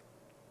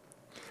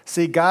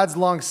 See, God's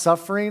long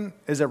suffering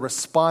is a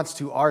response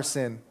to our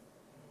sin,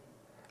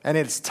 and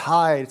it's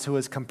tied to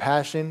his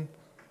compassion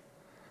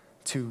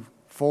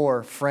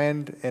for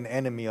friend and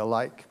enemy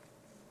alike.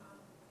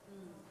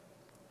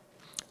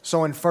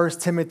 So in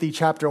 1 Timothy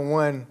chapter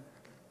 1,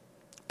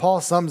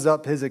 Paul sums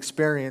up his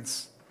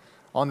experience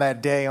on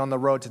that day on the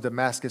road to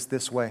Damascus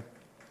this way.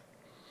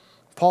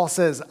 Paul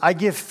says, "I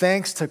give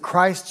thanks to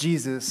Christ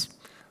Jesus,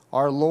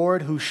 our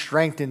Lord, who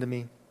strengthened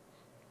me,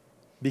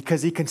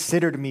 because he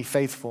considered me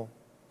faithful,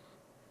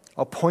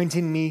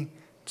 appointing me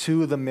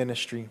to the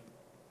ministry.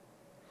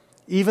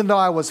 Even though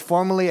I was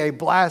formerly a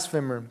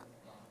blasphemer,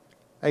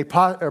 a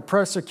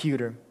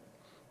persecutor,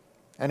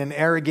 and an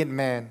arrogant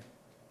man,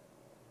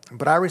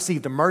 but I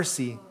received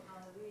mercy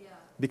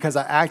because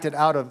I acted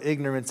out of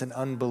ignorance and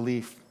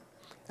unbelief.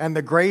 And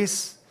the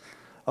grace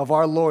of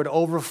our Lord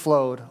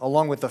overflowed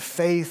along with the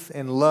faith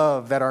and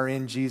love that are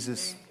in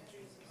Jesus.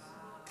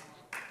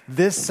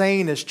 This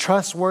saying is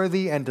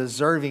trustworthy and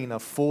deserving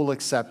of full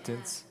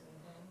acceptance.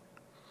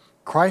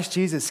 Christ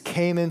Jesus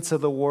came into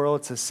the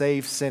world to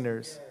save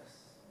sinners,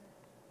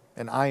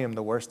 and I am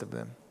the worst of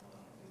them.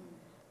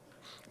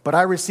 But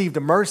I received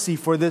mercy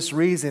for this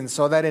reason,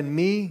 so that in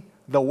me,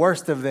 the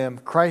worst of them,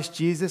 Christ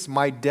Jesus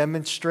might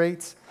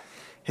demonstrate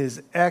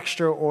his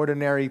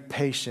extraordinary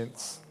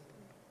patience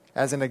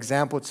as an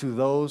example to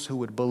those who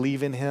would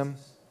believe in him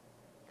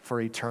for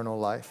eternal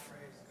life."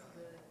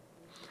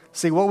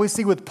 See, what we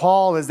see with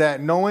Paul is that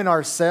knowing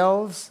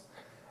ourselves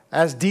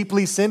as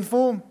deeply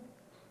sinful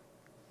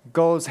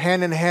goes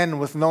hand in hand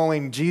with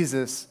knowing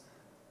Jesus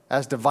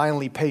as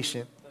divinely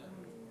patient.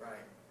 Right.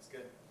 It's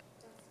good.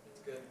 It's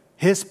good.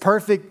 His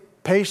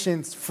perfect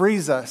patience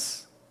frees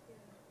us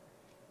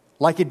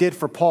like it did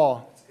for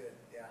Paul. It's good.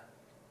 Yeah.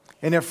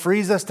 And it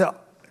frees us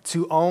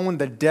to own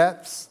the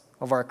depths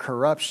of our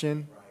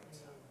corruption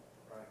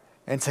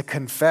and to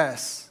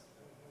confess,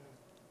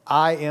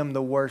 I am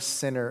the worst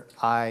sinner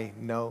I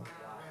know.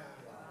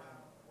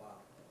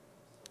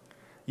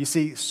 You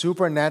see,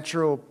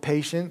 supernatural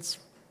patience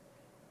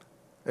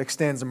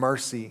extends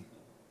mercy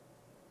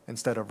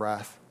instead of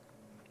wrath.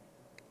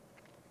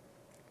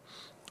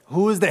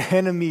 Who is the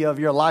enemy of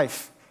your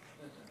life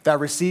that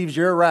receives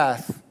your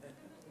wrath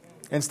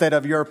instead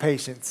of your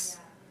patience?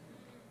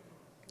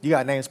 You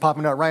got names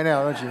popping up right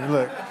now, don't you?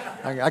 Look,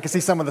 I can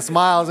see some of the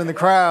smiles in the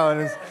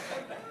crowd.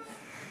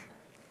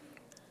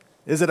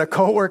 Is it a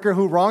coworker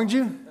who wronged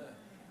you?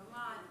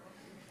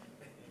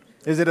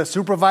 Is it a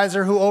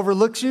supervisor who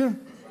overlooks you?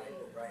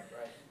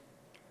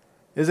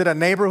 Is it a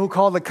neighbor who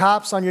called the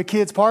cops on your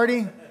kid's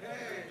party?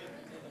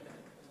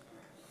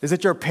 Is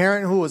it your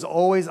parent who was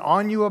always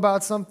on you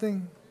about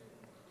something?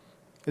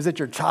 Is it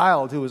your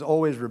child who is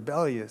always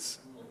rebellious?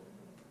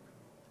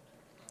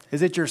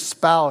 Is it your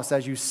spouse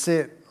as you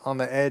sit on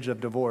the edge of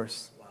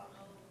divorce?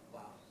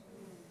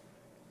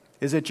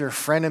 Is it your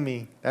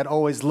frenemy that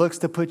always looks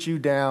to put you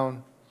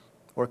down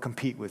or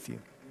compete with you?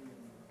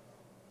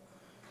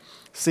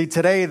 See,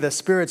 today the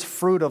Spirit's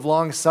fruit of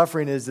long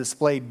suffering is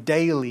displayed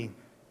daily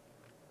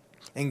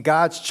in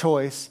God's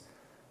choice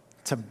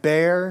to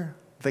bear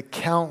the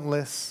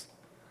countless,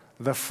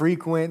 the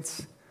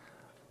frequent,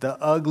 the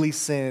ugly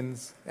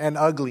sins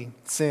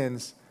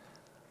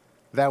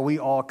that we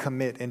all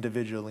commit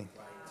individually.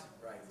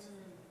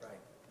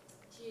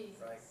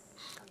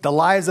 The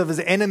lives of his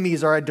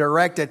enemies are a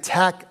direct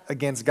attack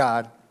against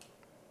God.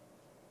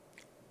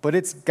 But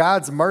it's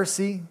God's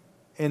mercy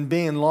in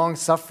being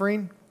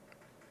long-suffering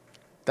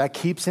that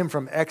keeps him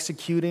from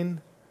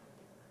executing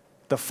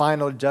the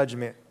final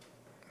judgment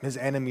his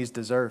enemies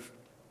deserve.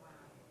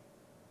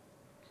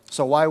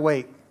 So why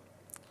wait?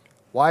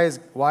 Why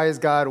is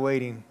God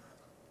waiting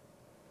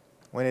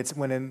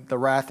when the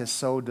wrath is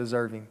so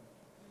deserving?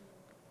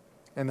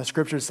 And the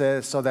scripture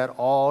says, so that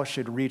all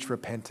should reach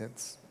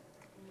repentance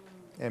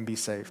and be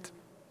saved.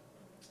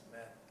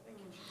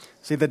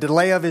 See, the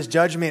delay of his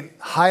judgment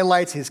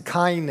highlights his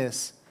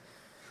kindness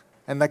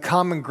and the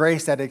common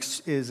grace that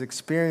is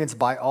experienced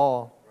by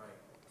all,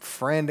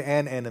 friend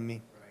and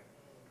enemy.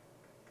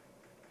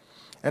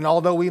 And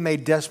although we may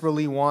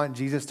desperately want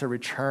Jesus to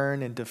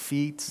return and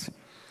defeat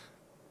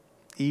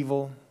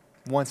evil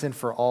once and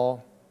for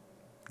all,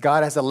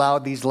 God has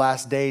allowed these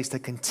last days to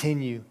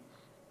continue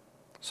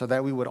so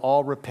that we would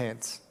all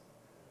repent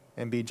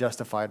and be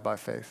justified by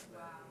faith.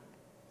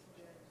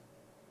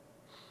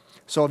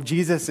 So if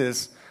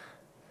Jesus'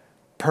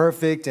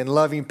 perfect and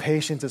loving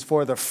patience is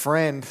for the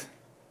friend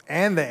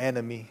and the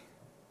enemy,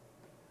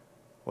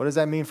 what does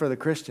that mean for the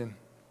Christian?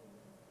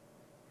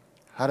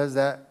 How does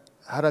that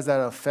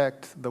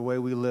affect the way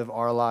we live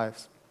our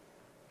lives?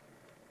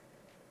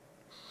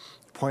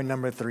 Point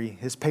number 3,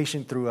 his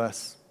patience through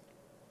us.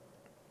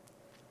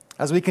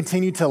 As we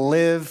continue to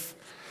live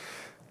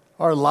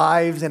our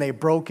lives in a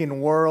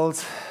broken world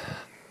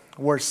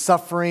where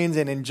sufferings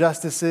and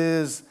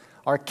injustices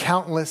are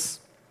countless,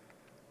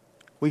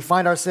 we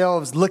find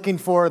ourselves looking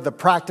for the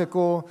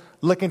practical,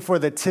 looking for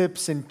the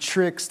tips and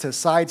tricks to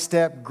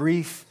sidestep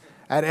grief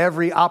at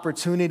every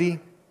opportunity.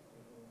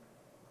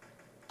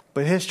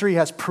 But history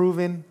has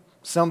proven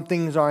some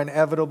things are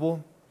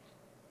inevitable.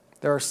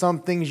 There are some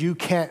things you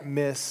can't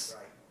miss.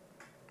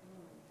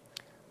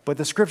 But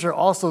the scripture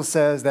also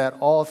says that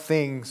all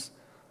things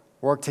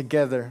work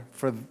together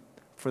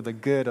for the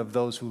good of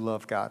those who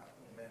love God.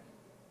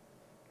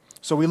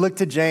 So we look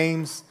to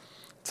James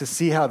to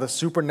see how the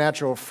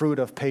supernatural fruit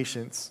of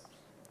patience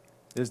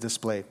is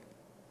displayed.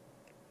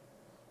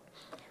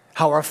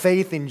 How our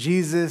faith in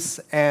Jesus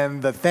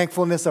and the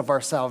thankfulness of our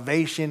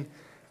salvation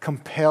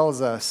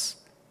compels us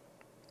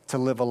to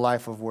live a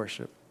life of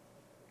worship.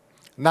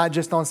 Not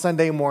just on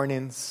Sunday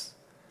mornings,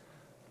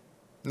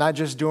 not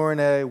just during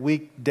a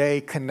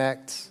weekday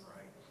connect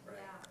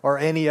or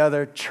any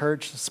other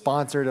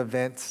church-sponsored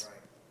event,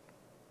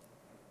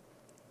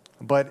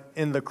 but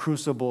in the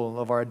crucible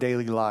of our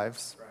daily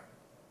lives.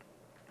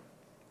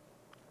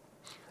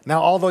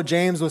 Now, although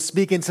James was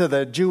speaking to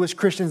the Jewish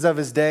Christians of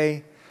his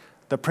day,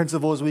 the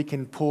principles we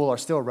can pull are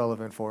still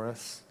relevant for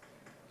us.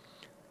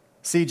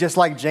 See, just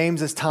like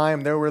James's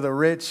time, there were the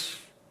rich,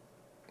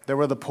 there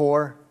were the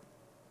poor,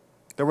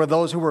 there were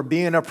those who were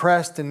being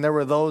oppressed, and there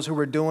were those who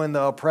were doing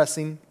the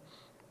oppressing,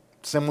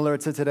 similar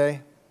to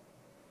today.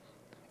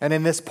 And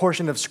in this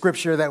portion of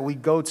scripture that we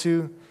go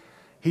to,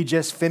 he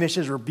just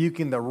finishes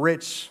rebuking the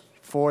rich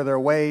for their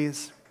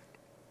ways,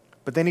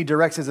 but then he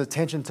directs his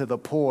attention to the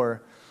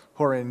poor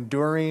who are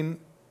enduring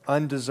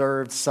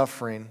undeserved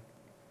suffering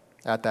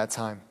at that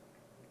time.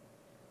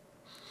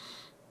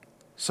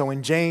 So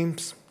in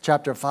James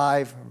chapter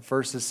 5,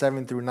 verses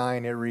 7 through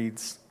 9, it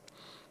reads,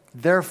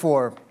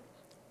 "Therefore,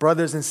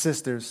 brothers and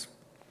sisters,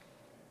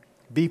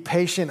 be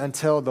patient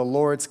until the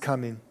Lord's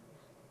coming.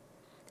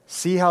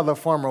 See how the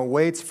farmer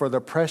waits for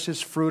the precious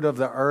fruit of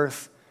the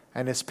earth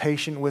and is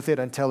patient with it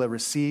until it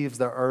receives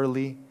the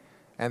early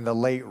and the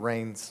late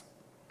rains.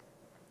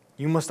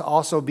 You must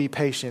also be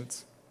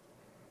patient.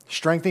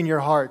 Strengthen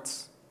your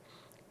hearts,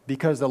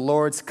 because the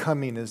Lord's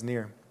coming is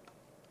near.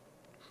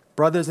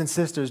 Brothers and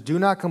sisters, do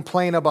not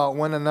complain about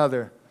one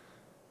another,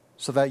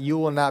 so that you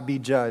will not be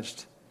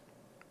judged.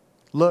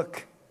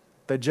 Look,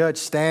 the judge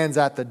stands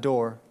at the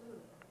door.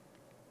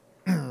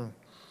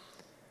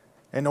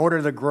 In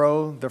order to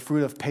grow the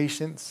fruit of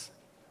patience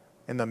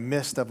in the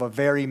midst of a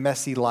very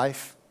messy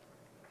life,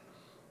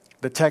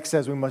 the text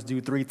says we must do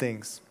 3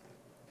 things.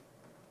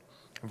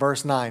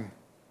 Verse 9,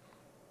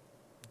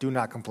 do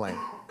not complain.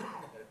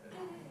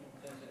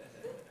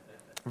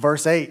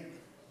 Verse 8,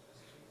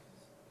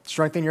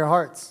 strengthen your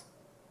hearts.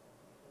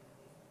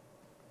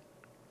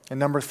 And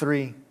number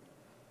 3,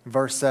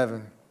 verse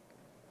 7,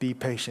 be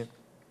patient.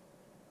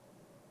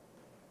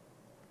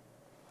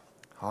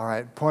 All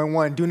right, point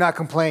 1, do not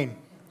complain.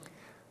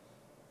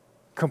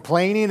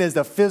 Complaining is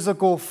the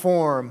physical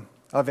form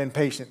of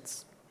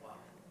impatience.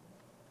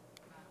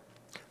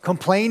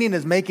 Complaining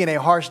is making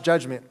a harsh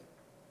judgment.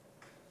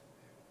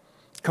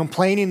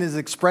 Complaining is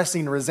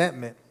expressing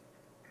resentment.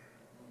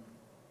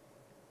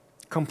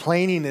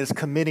 Complaining is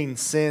committing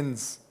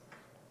sins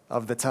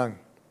of the tongue.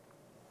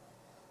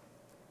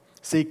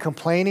 See,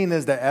 complaining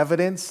is the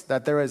evidence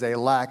that there is a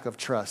lack of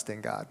trust in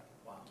God.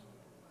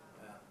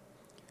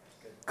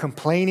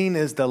 Complaining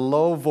is the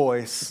low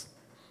voice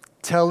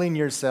telling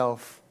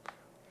yourself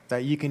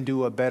that you can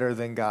do it better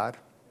than God.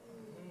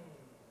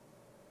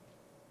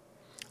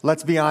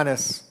 Let's be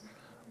honest.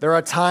 There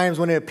are times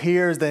when it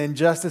appears that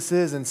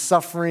injustices and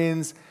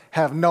sufferings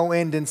have no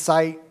end in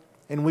sight,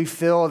 and we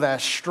feel that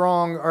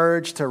strong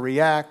urge to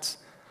react,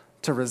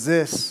 to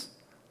resist,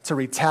 to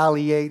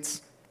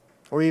retaliate,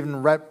 or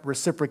even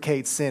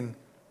reciprocate sin.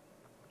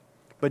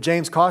 But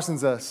James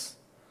cautions us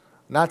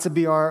not to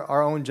be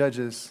our own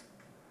judges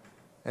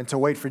and to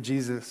wait for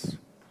Jesus.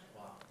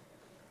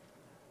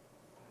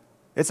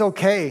 It's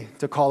okay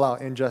to call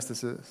out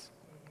injustices.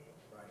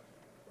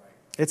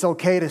 It's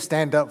okay to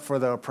stand up for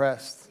the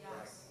oppressed.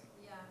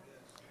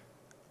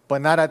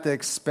 But not at the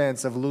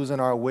expense of losing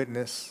our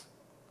witness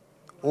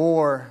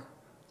or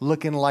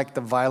looking like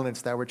the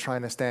violence that we're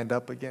trying to stand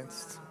up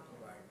against.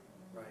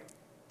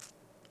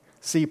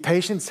 See,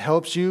 patience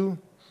helps you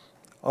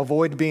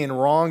avoid being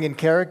wrong in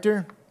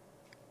character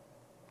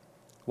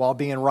while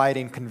being right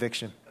in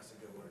conviction. That's a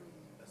good word.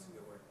 That's a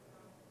good word.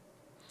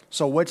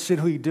 So what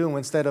should we do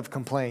instead of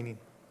complaining?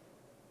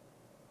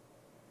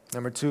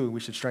 Number 2, we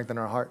should strengthen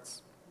our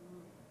hearts.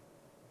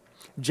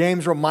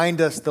 James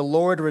reminds us the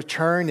Lord's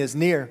return is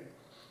near.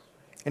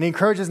 And he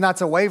encourages not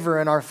to waver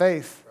in our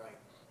faith,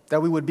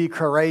 that we would be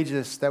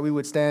courageous, that we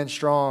would stand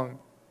strong,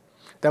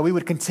 that we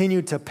would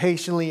continue to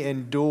patiently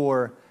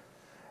endure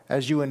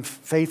as you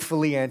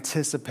faithfully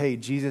anticipate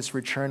Jesus'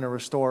 return to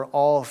restore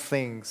all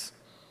things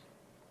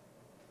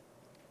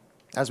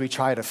as we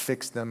try to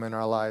fix them in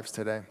our lives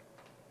today.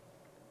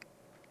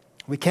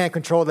 We can't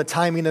control the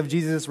timing of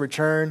Jesus'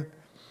 return,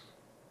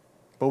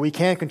 but we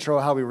can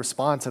control how we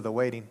respond to the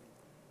waiting.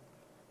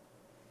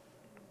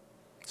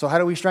 So how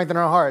do we strengthen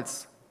our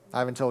hearts? I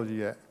haven't told you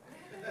yet.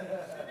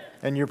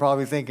 And you're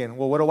probably thinking,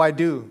 well, what do I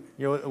do?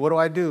 What do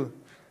I do?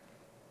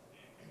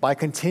 By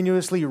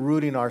continuously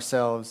rooting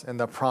ourselves in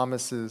the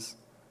promises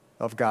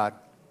of God.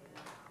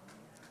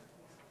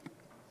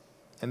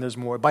 And there's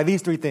more. By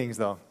these 3 things,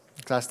 though,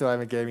 because I still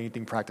haven't given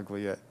anything practical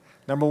yet.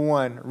 Number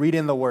 1, read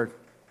in the Word.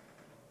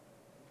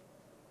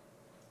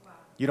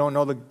 You don't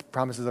know the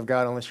promises of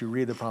God unless you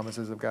read the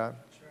promises of God.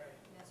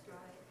 That's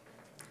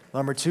right.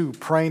 Number 2,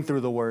 praying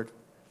through the Word.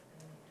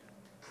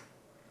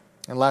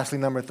 And lastly,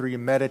 number 3,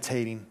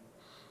 meditating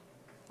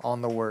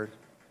on the Word.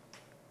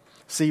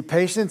 See,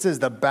 patience is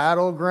the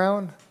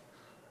battleground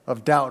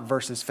of doubt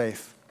versus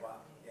faith. Wow.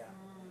 Yeah.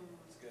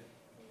 That's good.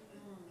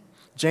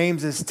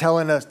 James is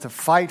telling us to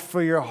fight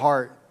for your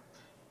heart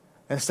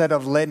instead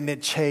of letting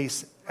it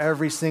chase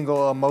every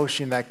single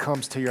emotion that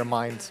comes to your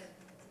mind.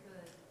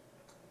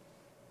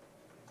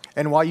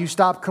 And while you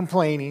stop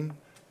complaining,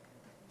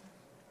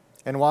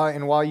 and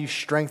while you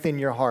strengthen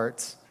your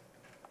hearts,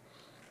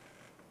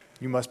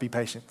 you must be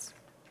patient.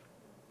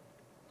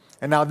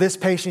 And now this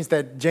patience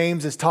that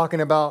James is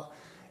talking about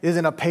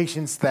isn't a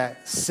patience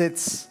that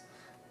sits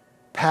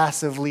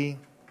passively,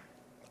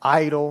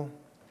 idle,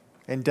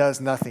 and does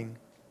nothing.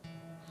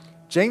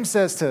 James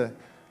says to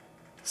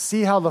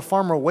see how the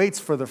farmer waits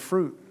for the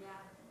fruit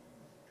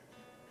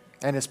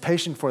and is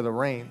patient for the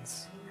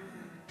rains.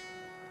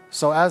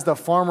 So as the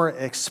farmer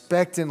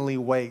expectantly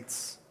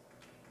waits,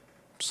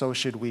 so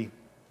should we.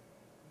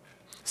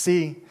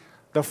 See,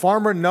 the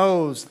farmer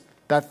knows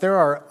that there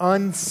are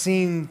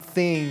unseen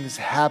things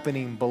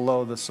happening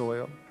below the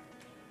soil.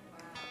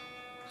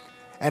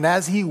 And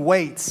as he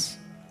waits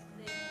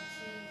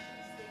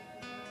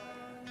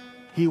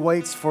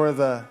for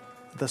the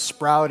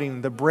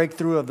sprouting, the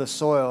breakthrough of the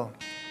soil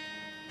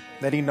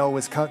that he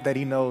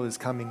knows is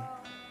coming.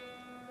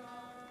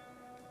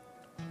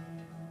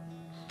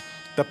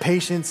 The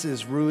patience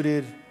is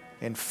rooted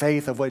in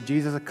faith of what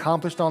Jesus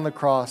accomplished on the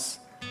cross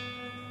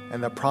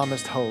and the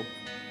promised hope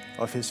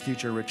of his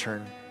future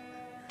return.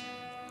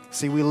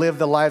 See, we live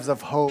the lives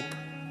of hope,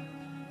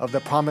 of the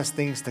promised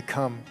things to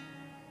come.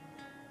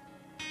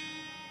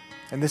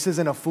 And this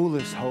isn't a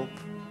foolish hope.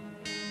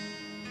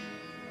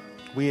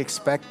 We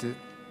expect it.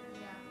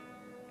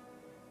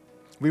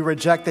 We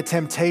reject the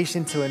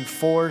temptation to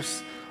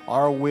enforce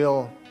our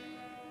will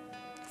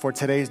for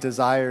today's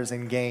desires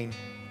and gain.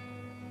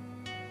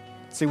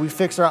 See, we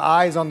fix our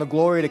eyes on the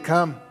glory to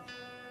come.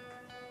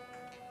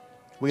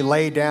 We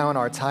lay down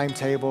our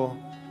timetable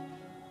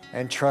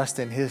and trust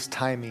in his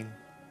timing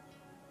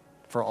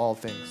for all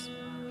things.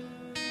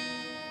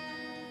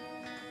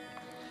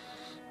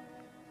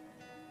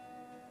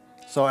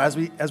 So as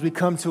we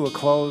come to a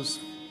close,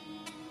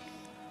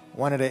 I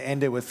wanted to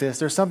end it with this.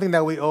 There's something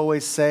that we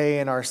always say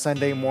in our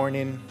Sunday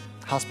morning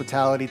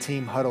hospitality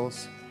team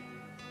huddles,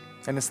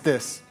 and it's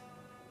this.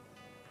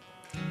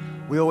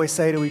 We always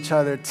say to each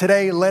other,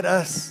 today let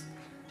us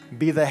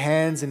be the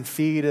hands and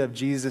feet of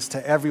Jesus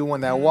to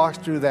everyone that walks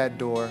through that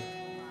door.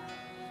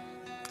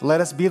 Let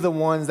us be the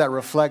ones that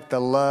reflect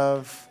the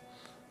love,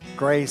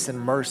 grace, and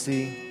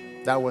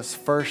mercy that was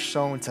first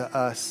shown to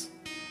us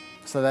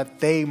so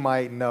that they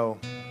might know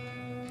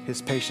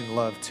his patient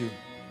love too.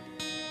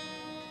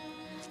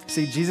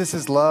 See,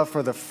 Jesus' love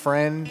for the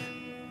friend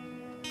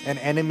and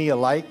enemy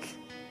alike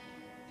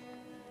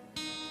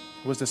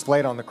was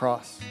displayed on the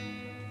cross,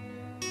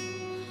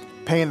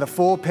 paying the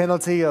full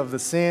penalty of the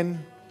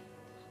sin,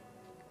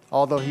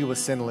 although he was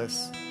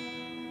sinless.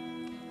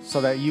 so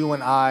that you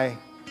and I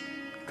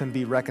can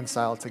be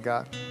reconciled to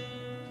God.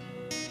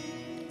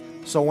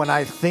 So when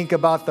I think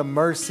about the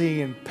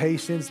mercy and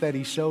patience that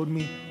he showed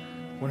me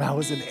when I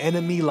was an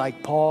enemy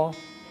like Paul,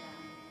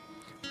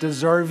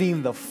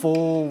 deserving the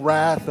full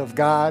wrath of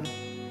God,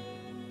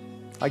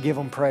 I give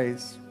him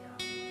praise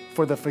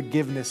for the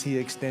forgiveness he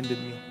extended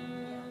me.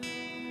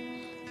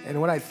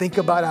 And when I think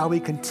about how he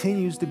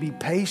continues to be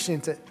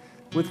patient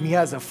with me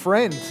as a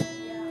friend,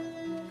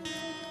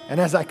 and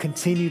as I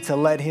continue to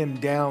let him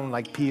down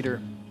like Peter,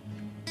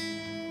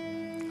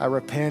 I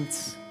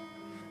repent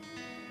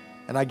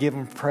and I give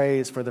him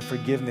praise for the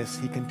forgiveness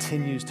he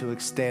continues to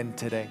extend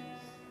today.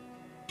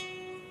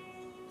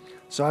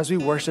 So as we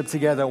worship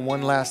together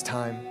one last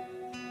time,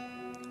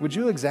 would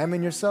you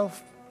examine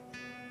yourself?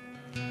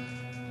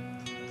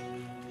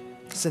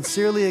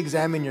 Sincerely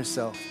examine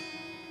yourself.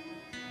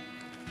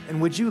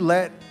 And would you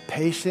let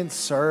patience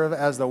serve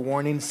as the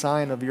warning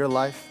sign of your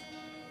life?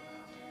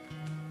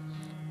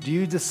 Do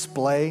you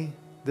display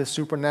the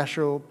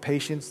supernatural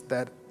patience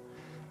that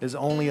is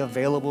only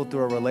available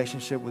through a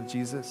relationship with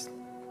Jesus?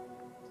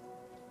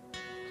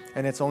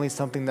 And it's only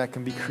something that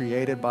can be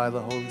created by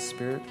the Holy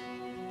Spirit?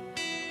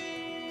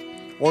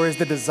 Or is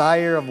the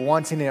desire of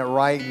wanting it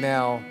right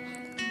now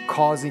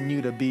causing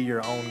you to be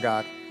your own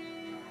God?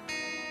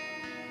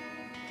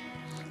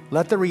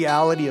 Let the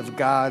reality of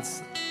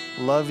God's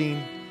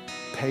loving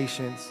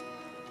patience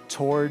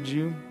towards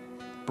you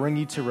bring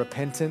you to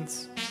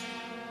repentance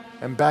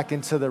and back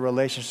into the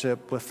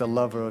relationship with the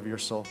lover of your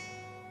soul.